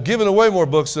I ended up giving away more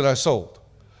books than I sold.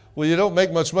 Well, you don't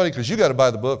make much money because you got to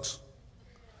buy the books.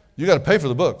 You got to pay for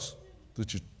the books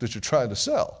that you're trying to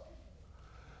sell.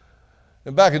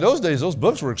 And back in those days, those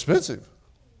books were expensive.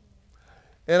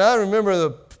 And I remember the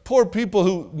poor people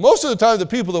who, most of the time the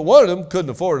people that wanted them couldn't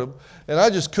afford them, and I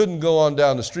just couldn't go on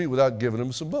down the street without giving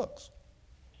them some books.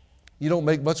 You don't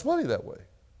make much money that way.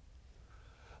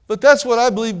 But that's what I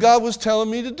believe God was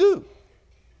telling me to do.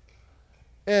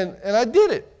 And I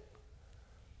did it.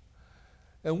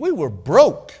 And we were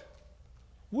broke.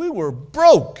 We were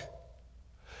broke.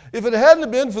 If it hadn't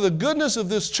been for the goodness of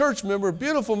this church member, a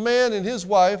beautiful man and his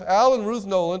wife, Al and Ruth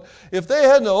Nolan, if they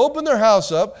hadn't opened their house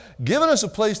up, given us a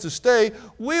place to stay,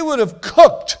 we would have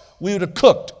cooked. We would have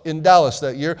cooked in Dallas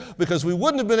that year because we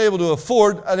wouldn't have been able to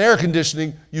afford an air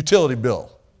conditioning utility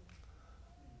bill.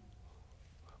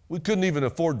 We couldn't even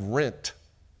afford rent.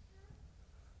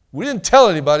 We didn't tell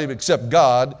anybody except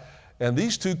God. And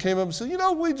these two came up and said,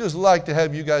 we'd just like to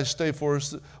have you guys stay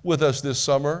with us this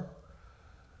summer.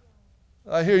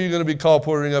 I hear you're going to be call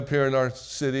portering up here in our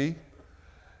city.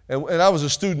 And I was a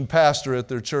student pastor at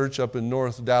their church up in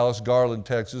North Dallas, Garland,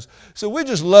 Texas. So we'd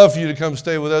just love for you to come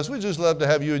stay with us. We'd just love to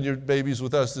have you and your babies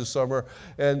with us this summer.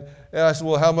 And I said,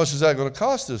 well, how much is that going to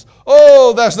cost us?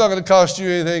 Oh, that's not going to cost you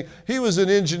anything. He was an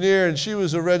engineer and she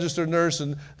was a registered nurse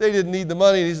and they didn't need the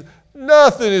money. And he said,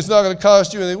 nothing. It's not going to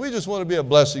cost you anything. We just want to be a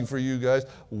blessing for you guys.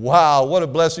 Wow, what a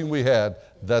blessing we had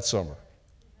that summer.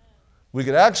 We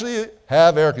could actually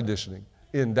have air conditioning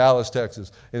in Dallas,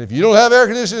 Texas. And if you don't have air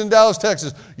conditioning in Dallas,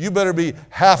 Texas, you better be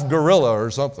half gorilla or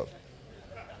something.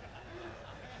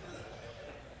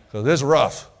 Because it's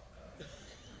rough.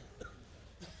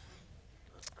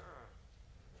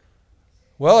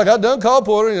 Well, I got done call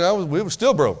portering and we were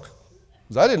still broke.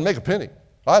 Because I didn't make a penny.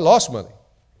 I lost money.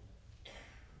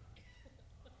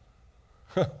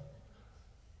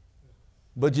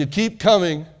 But you keep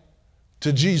coming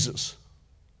to Jesus.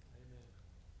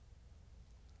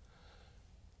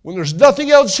 When there's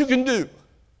nothing else you can do,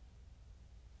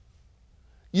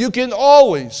 you can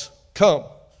always come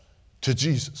to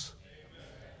Jesus.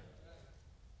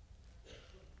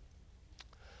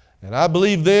 And I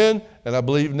believe then, and I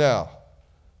believe now.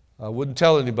 I wouldn't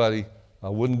tell anybody. I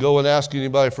wouldn't go and ask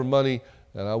anybody for money,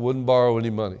 and I wouldn't borrow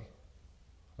any money.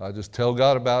 I just tell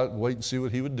God about it and wait and see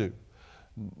what He would do.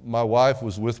 My wife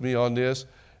was with me on this,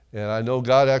 and I know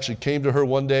God actually came to her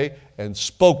one day and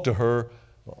spoke to her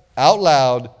out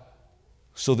loud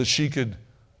so that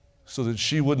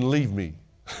she wouldn't leave me.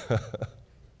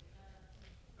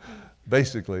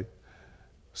 Basically,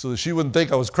 so that she wouldn't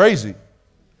think I was crazy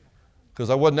because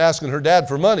I wasn't asking her dad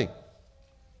for money.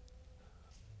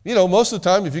 Most of the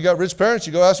time, if you got rich parents,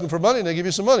 you go ask them for money and they give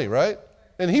you some money, right?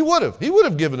 And he would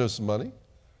have given us some money.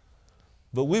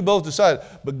 But we both decided.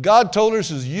 But God told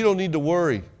us, you don't need to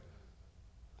worry.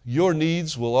 Your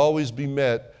needs will always be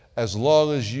met as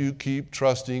long as you keep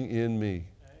trusting in me.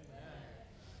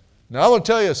 Now, I want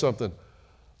to tell you something.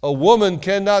 A woman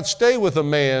cannot stay with a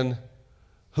man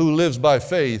who lives by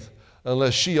faith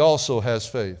unless she also has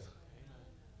faith.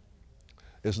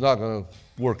 It's not going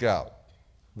to work out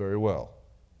very well.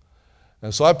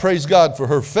 And so I praise God for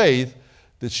her faith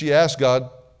that she asked God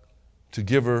to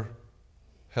give her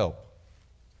help.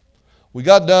 We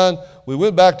got done. We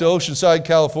went back to Oceanside,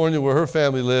 California, where her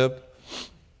family lived.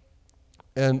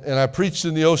 And I preached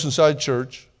in the Oceanside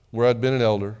church where I'd been an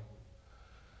elder.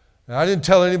 And I didn't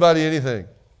tell anybody anything.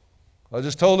 I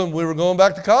just told them we were going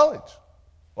back to college.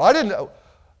 Well, I didn't.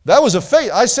 That was a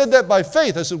faith. I said that by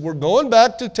faith. I said, we're going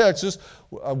back to Texas.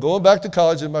 I'm going back to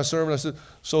college. In my sermon, I said,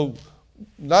 so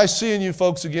nice seeing you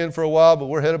folks again for a while, but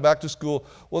we're headed back to school.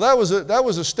 Well, that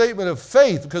was a statement of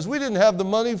faith because we didn't have the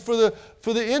money for the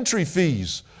entry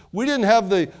fees. We didn't have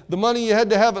the money. You had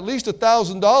to have at least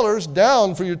 $1,000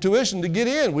 down for your tuition to get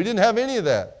in. We didn't have any of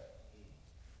that.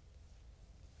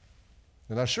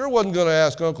 And I sure wasn't going to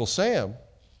ask Uncle Sam.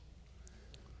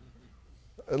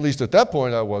 At least at that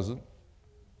point I wasn't.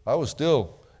 I was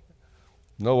still,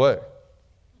 no way.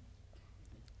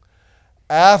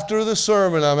 After the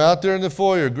sermon, I'm out there in the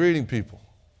foyer greeting people.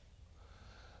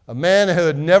 A man who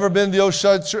had never been to the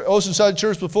Oceanside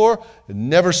Church before, had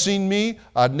never seen me,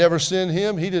 I'd never seen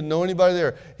him, he didn't know anybody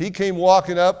there. He came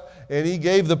walking up and he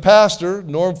gave the pastor,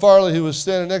 Norm Farley, who was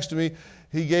standing next to me,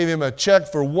 he gave him a check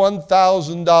for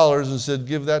 $1,000 and said,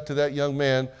 give that to that young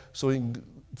man so he can,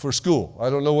 for school. I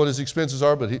don't know what his expenses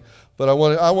are, but I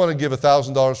want to give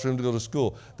 $1,000 for him to go to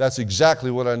school. That's exactly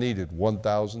what I needed,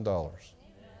 $1,000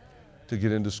 to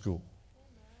get into school.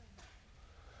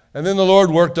 And then the Lord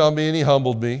worked on me and he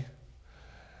humbled me.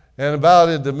 And about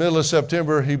in the middle of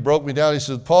September, he broke me down. He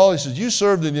said, Paul, he said, you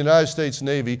served in the United States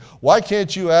Navy. Why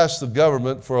can't you ask the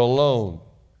government for a loan?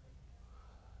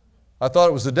 I thought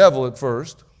it was the devil at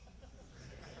first.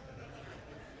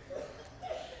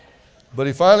 But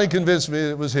he finally convinced me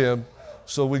it was him,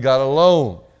 so we got a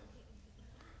loan.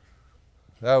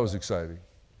 That was exciting.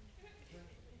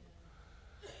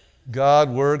 God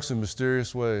works in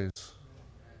mysterious ways.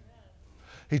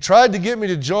 He tried to get me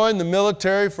to join the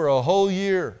military for a whole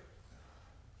year.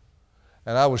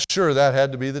 And I was sure that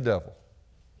had to be the devil.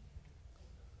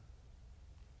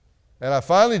 And I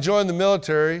finally joined the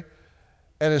military.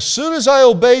 And as soon as I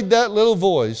obeyed that little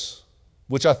voice,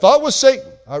 which I thought was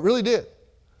Satan, I really did.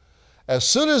 As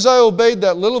soon as I obeyed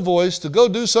that little voice to go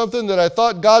do something that I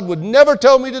thought God would never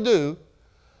tell me to do,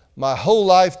 my whole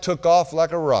life took off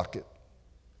like a rocket.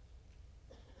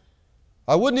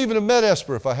 I wouldn't even have met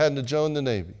Esper if I hadn't joined the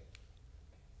Navy.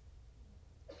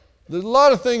 A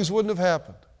lot of things wouldn't have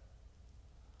happened.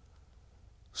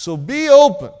 So be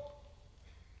open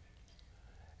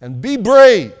and be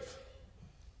brave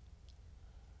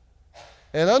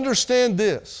and understand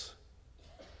this.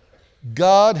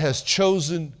 God has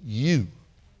chosen you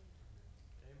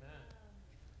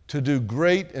to do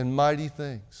great and mighty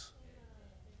things.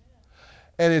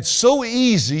 And it's so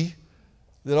easy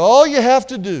that all you have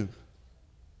to do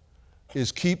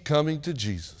is keep coming to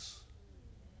Jesus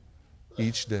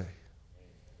each day.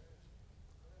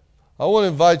 I want to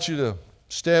invite you to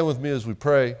stand with me as we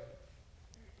pray.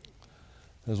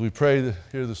 As we pray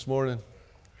here this morning.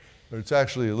 Or it's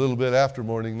actually a little bit after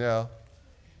morning now.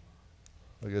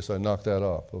 I guess I knocked that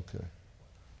off. Okay.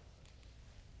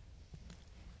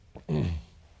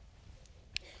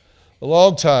 A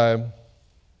long time,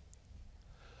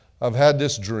 I've had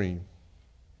this dream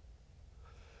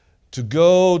to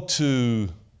go to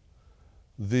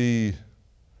the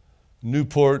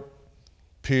Newport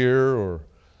Pier or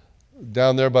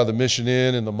down there by the Mission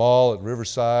Inn in the mall at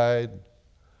Riverside.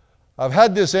 I've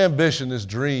had this ambition, this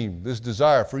dream, this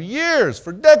desire for years,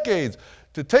 for decades,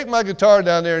 to take my guitar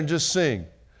down there and just sing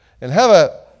and have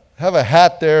a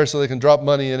hat there so they can drop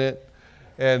money in it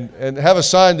and have a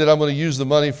sign that I'm going to use the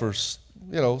money for,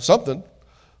 something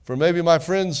for maybe my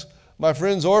friend's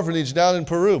orphanage down in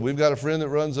Peru. We've got a friend that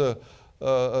runs a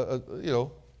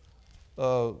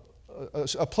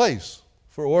place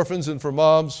for orphans and for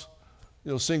moms,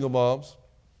 single moms.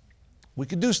 We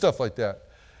could do stuff like that.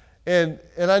 And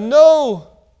I know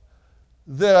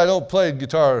that I don't play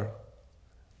guitar.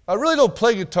 I really don't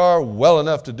play guitar well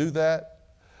enough to do that.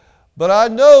 But I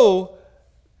know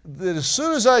that as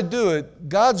soon as I do it,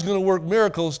 God's going to work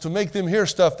miracles to make them hear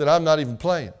stuff that I'm not even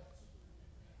playing.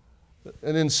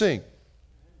 And then sing.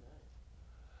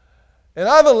 And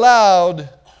I've allowed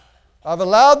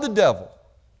the devil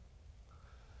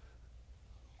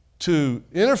to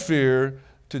interfere,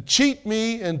 to cheat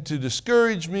me and to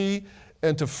discourage me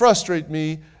and to frustrate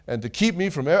me and to keep me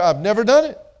from. I've never done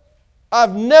it.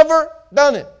 I've never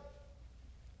done it.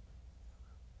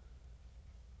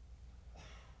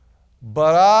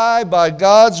 But I, by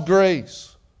God's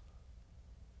grace,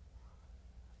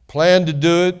 plan to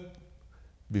do it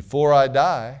before I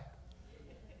die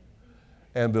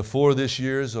and before this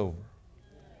year is over.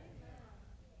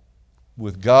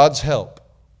 With God's help,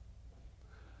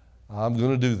 I'm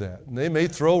going to do that. And they may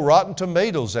throw rotten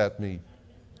tomatoes at me,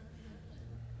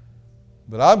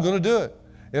 but I'm going to do it.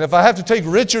 And if I have to take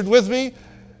Richard with me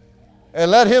and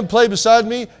let him play beside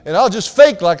me, and I'll just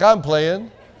fake like I'm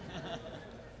playing,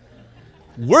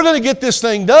 we're going to get this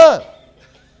thing done.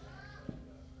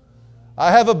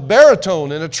 I have a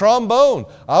baritone and a trombone.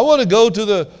 I want to go to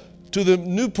the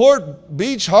Newport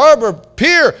Beach Harbor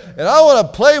Pier, and I want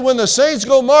to play when the saints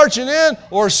go marching in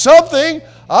or something.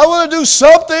 I want to do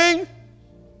something.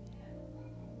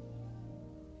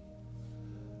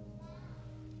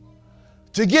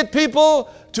 To get people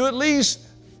to at least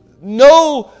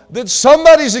know that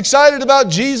somebody's excited about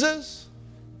Jesus.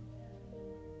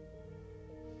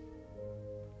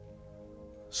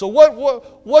 So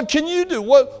what can you do?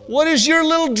 What is your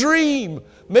little dream?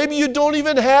 Maybe you don't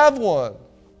even have one.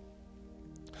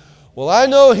 Well, I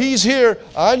know He's here.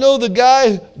 I know the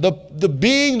guy, the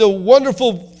being, the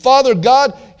wonderful Father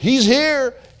God, He's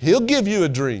here. He'll give you a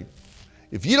dream.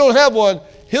 If you don't have one,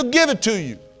 He'll give it to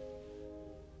you.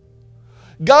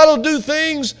 God will do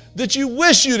things that you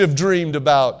wish you'd have dreamed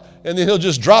about, and then He'll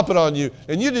just drop it on you,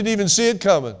 and you didn't even see it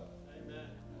coming. Amen.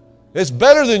 It's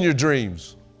better than your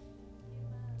dreams.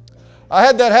 I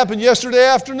had that happen yesterday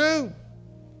afternoon.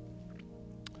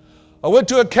 I went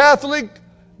to a Catholic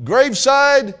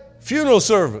graveside funeral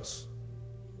service.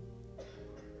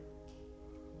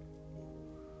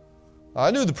 I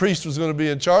knew the priest was going to be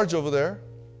in charge over there.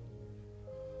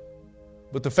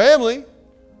 But the family,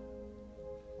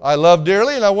 I loved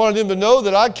dearly, and I wanted them to know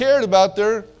that I cared about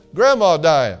their grandma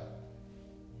dying.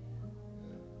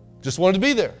 Just wanted to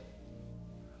be there.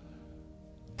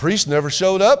 Priest never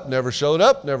showed up.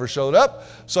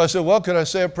 So I said, well, could I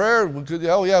say a prayer?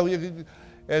 Oh, yeah.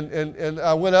 And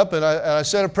I went up and I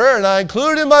said a prayer, and I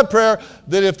included in my prayer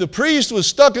that if the priest was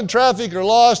stuck in traffic or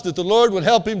lost, that the Lord would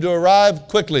help him to arrive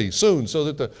quickly, soon,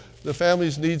 so that the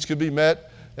family's needs could be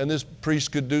met and this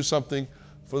priest could do something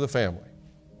for the family.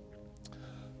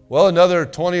 Well, another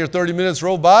 20 or 30 minutes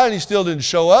rolled by, and he still didn't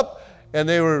show up, and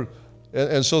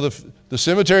so the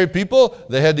cemetery people,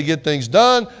 they had to get things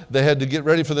done. They had to get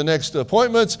ready for the next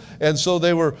appointments, and so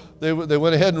they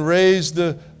went ahead and raised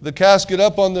the casket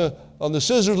up on the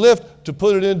scissor lift to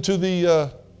put it into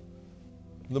the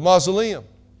mausoleum.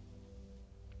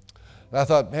 And I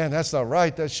thought, man, that's not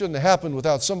right. That shouldn't have happened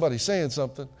without somebody saying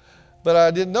something. But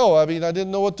I didn't know. I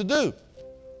didn't know what to do.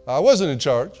 I wasn't in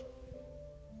charge.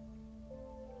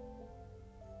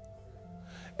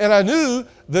 And I knew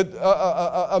that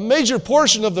a major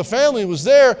portion of the family was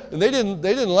there, and they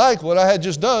didn't like what I had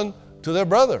just done to their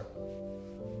brother.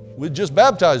 We just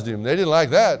baptized him. They didn't like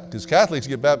that, because Catholics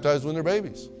get baptized when they're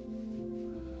babies.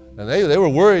 And they were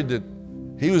worried that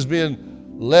he was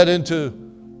being led into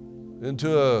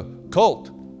a cult.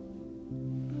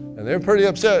 And they were pretty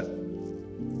upset.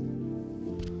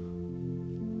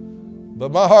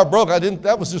 But my heart broke. I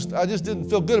just didn't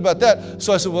feel good about that.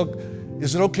 So I said, well,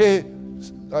 is it okay?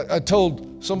 I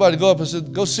told somebody to go up and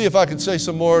said, go see if I could say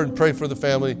some more and pray for the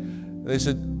family. And they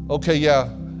said, okay, yeah.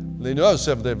 And they knew I was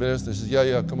Seventh-day Adventist. They said,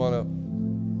 yeah, come on up.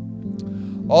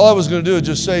 All I was going to do is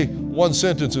just say one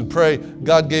sentence and pray.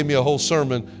 God gave me a whole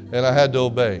sermon, and I had to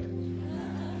obey.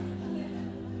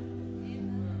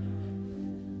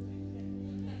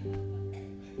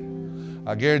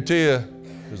 I guarantee you,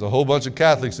 there's a whole bunch of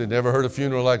Catholics that never heard a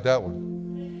funeral like that one.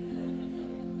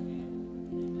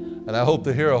 And I hope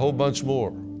to hear a whole bunch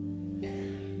more.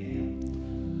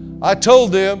 I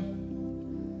told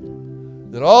them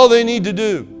that all they need to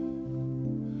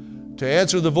do to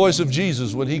answer the voice of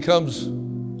Jesus when He comes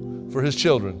for His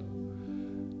children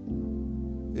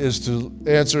is to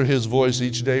answer His voice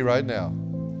each day right now.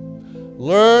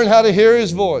 Learn how to hear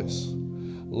His voice.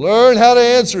 Learn how to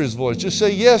answer His voice. Just say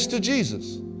yes to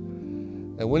Jesus.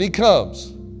 And when He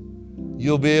comes,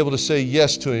 you'll be able to say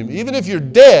yes to Him. Even if you're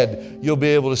dead, you'll be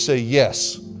able to say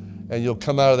yes, and you'll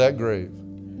come out of that grave.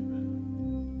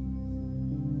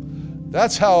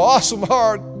 That's how awesome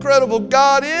our incredible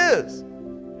God is.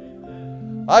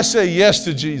 I say yes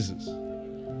to Jesus.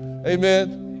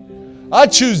 Amen. I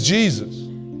choose Jesus.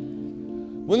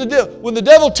 When the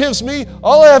devil tempts me,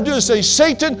 all I have to do is say,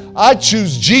 Satan, I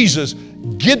choose Jesus.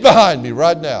 Get behind me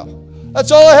right now.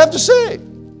 That's all I have to say.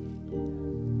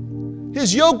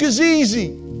 His yoke is easy.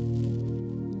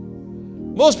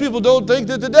 Most people don't think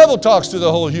that the devil talks to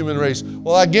the whole human race.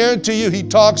 Well, I guarantee you he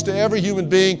talks to every human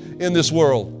being in this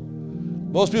world.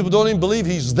 Most people don't even believe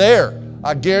he's there.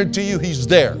 I guarantee you he's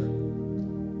there.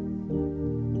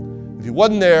 If he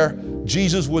wasn't there,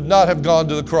 Jesus would not have gone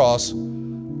to the cross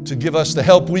to give us the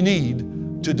help we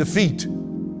need to defeat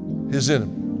his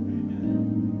enemy.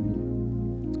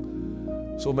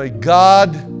 So may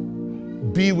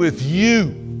God be with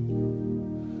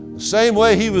you the same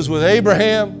way he was with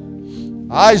Abraham,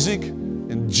 Isaac,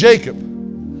 and Jacob,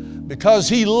 because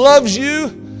he loves you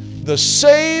the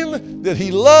same that he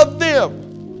loved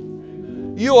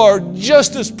them. You are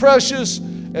just as precious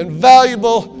and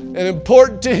valuable and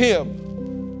important to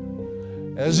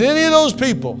him as any of those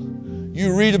people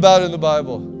you read about in the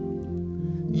Bible.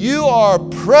 You are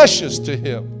precious to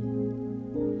him.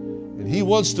 And he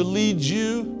wants to lead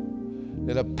you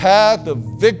in a path of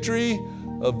victory,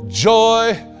 of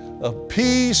joy, of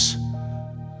peace,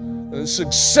 and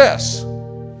success.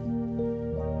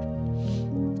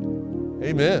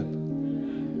 Amen.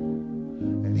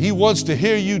 And he wants to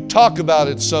hear you talk about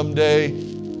it someday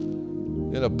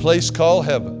in a place called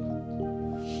heaven.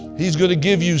 He's going to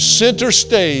give you center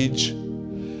stage,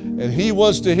 and he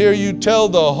wants to hear you tell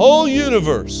the whole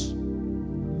universe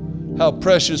how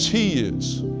precious he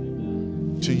is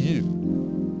to you.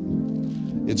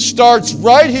 It starts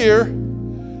right here.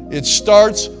 It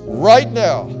starts right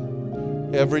now,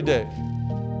 every day.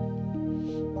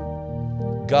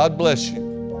 God bless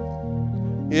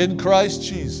you in Christ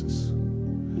Jesus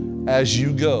as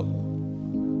you go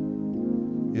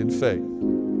in faith.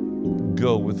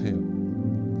 Go with him.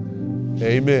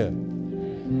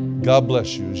 Amen. God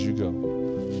bless you as you go.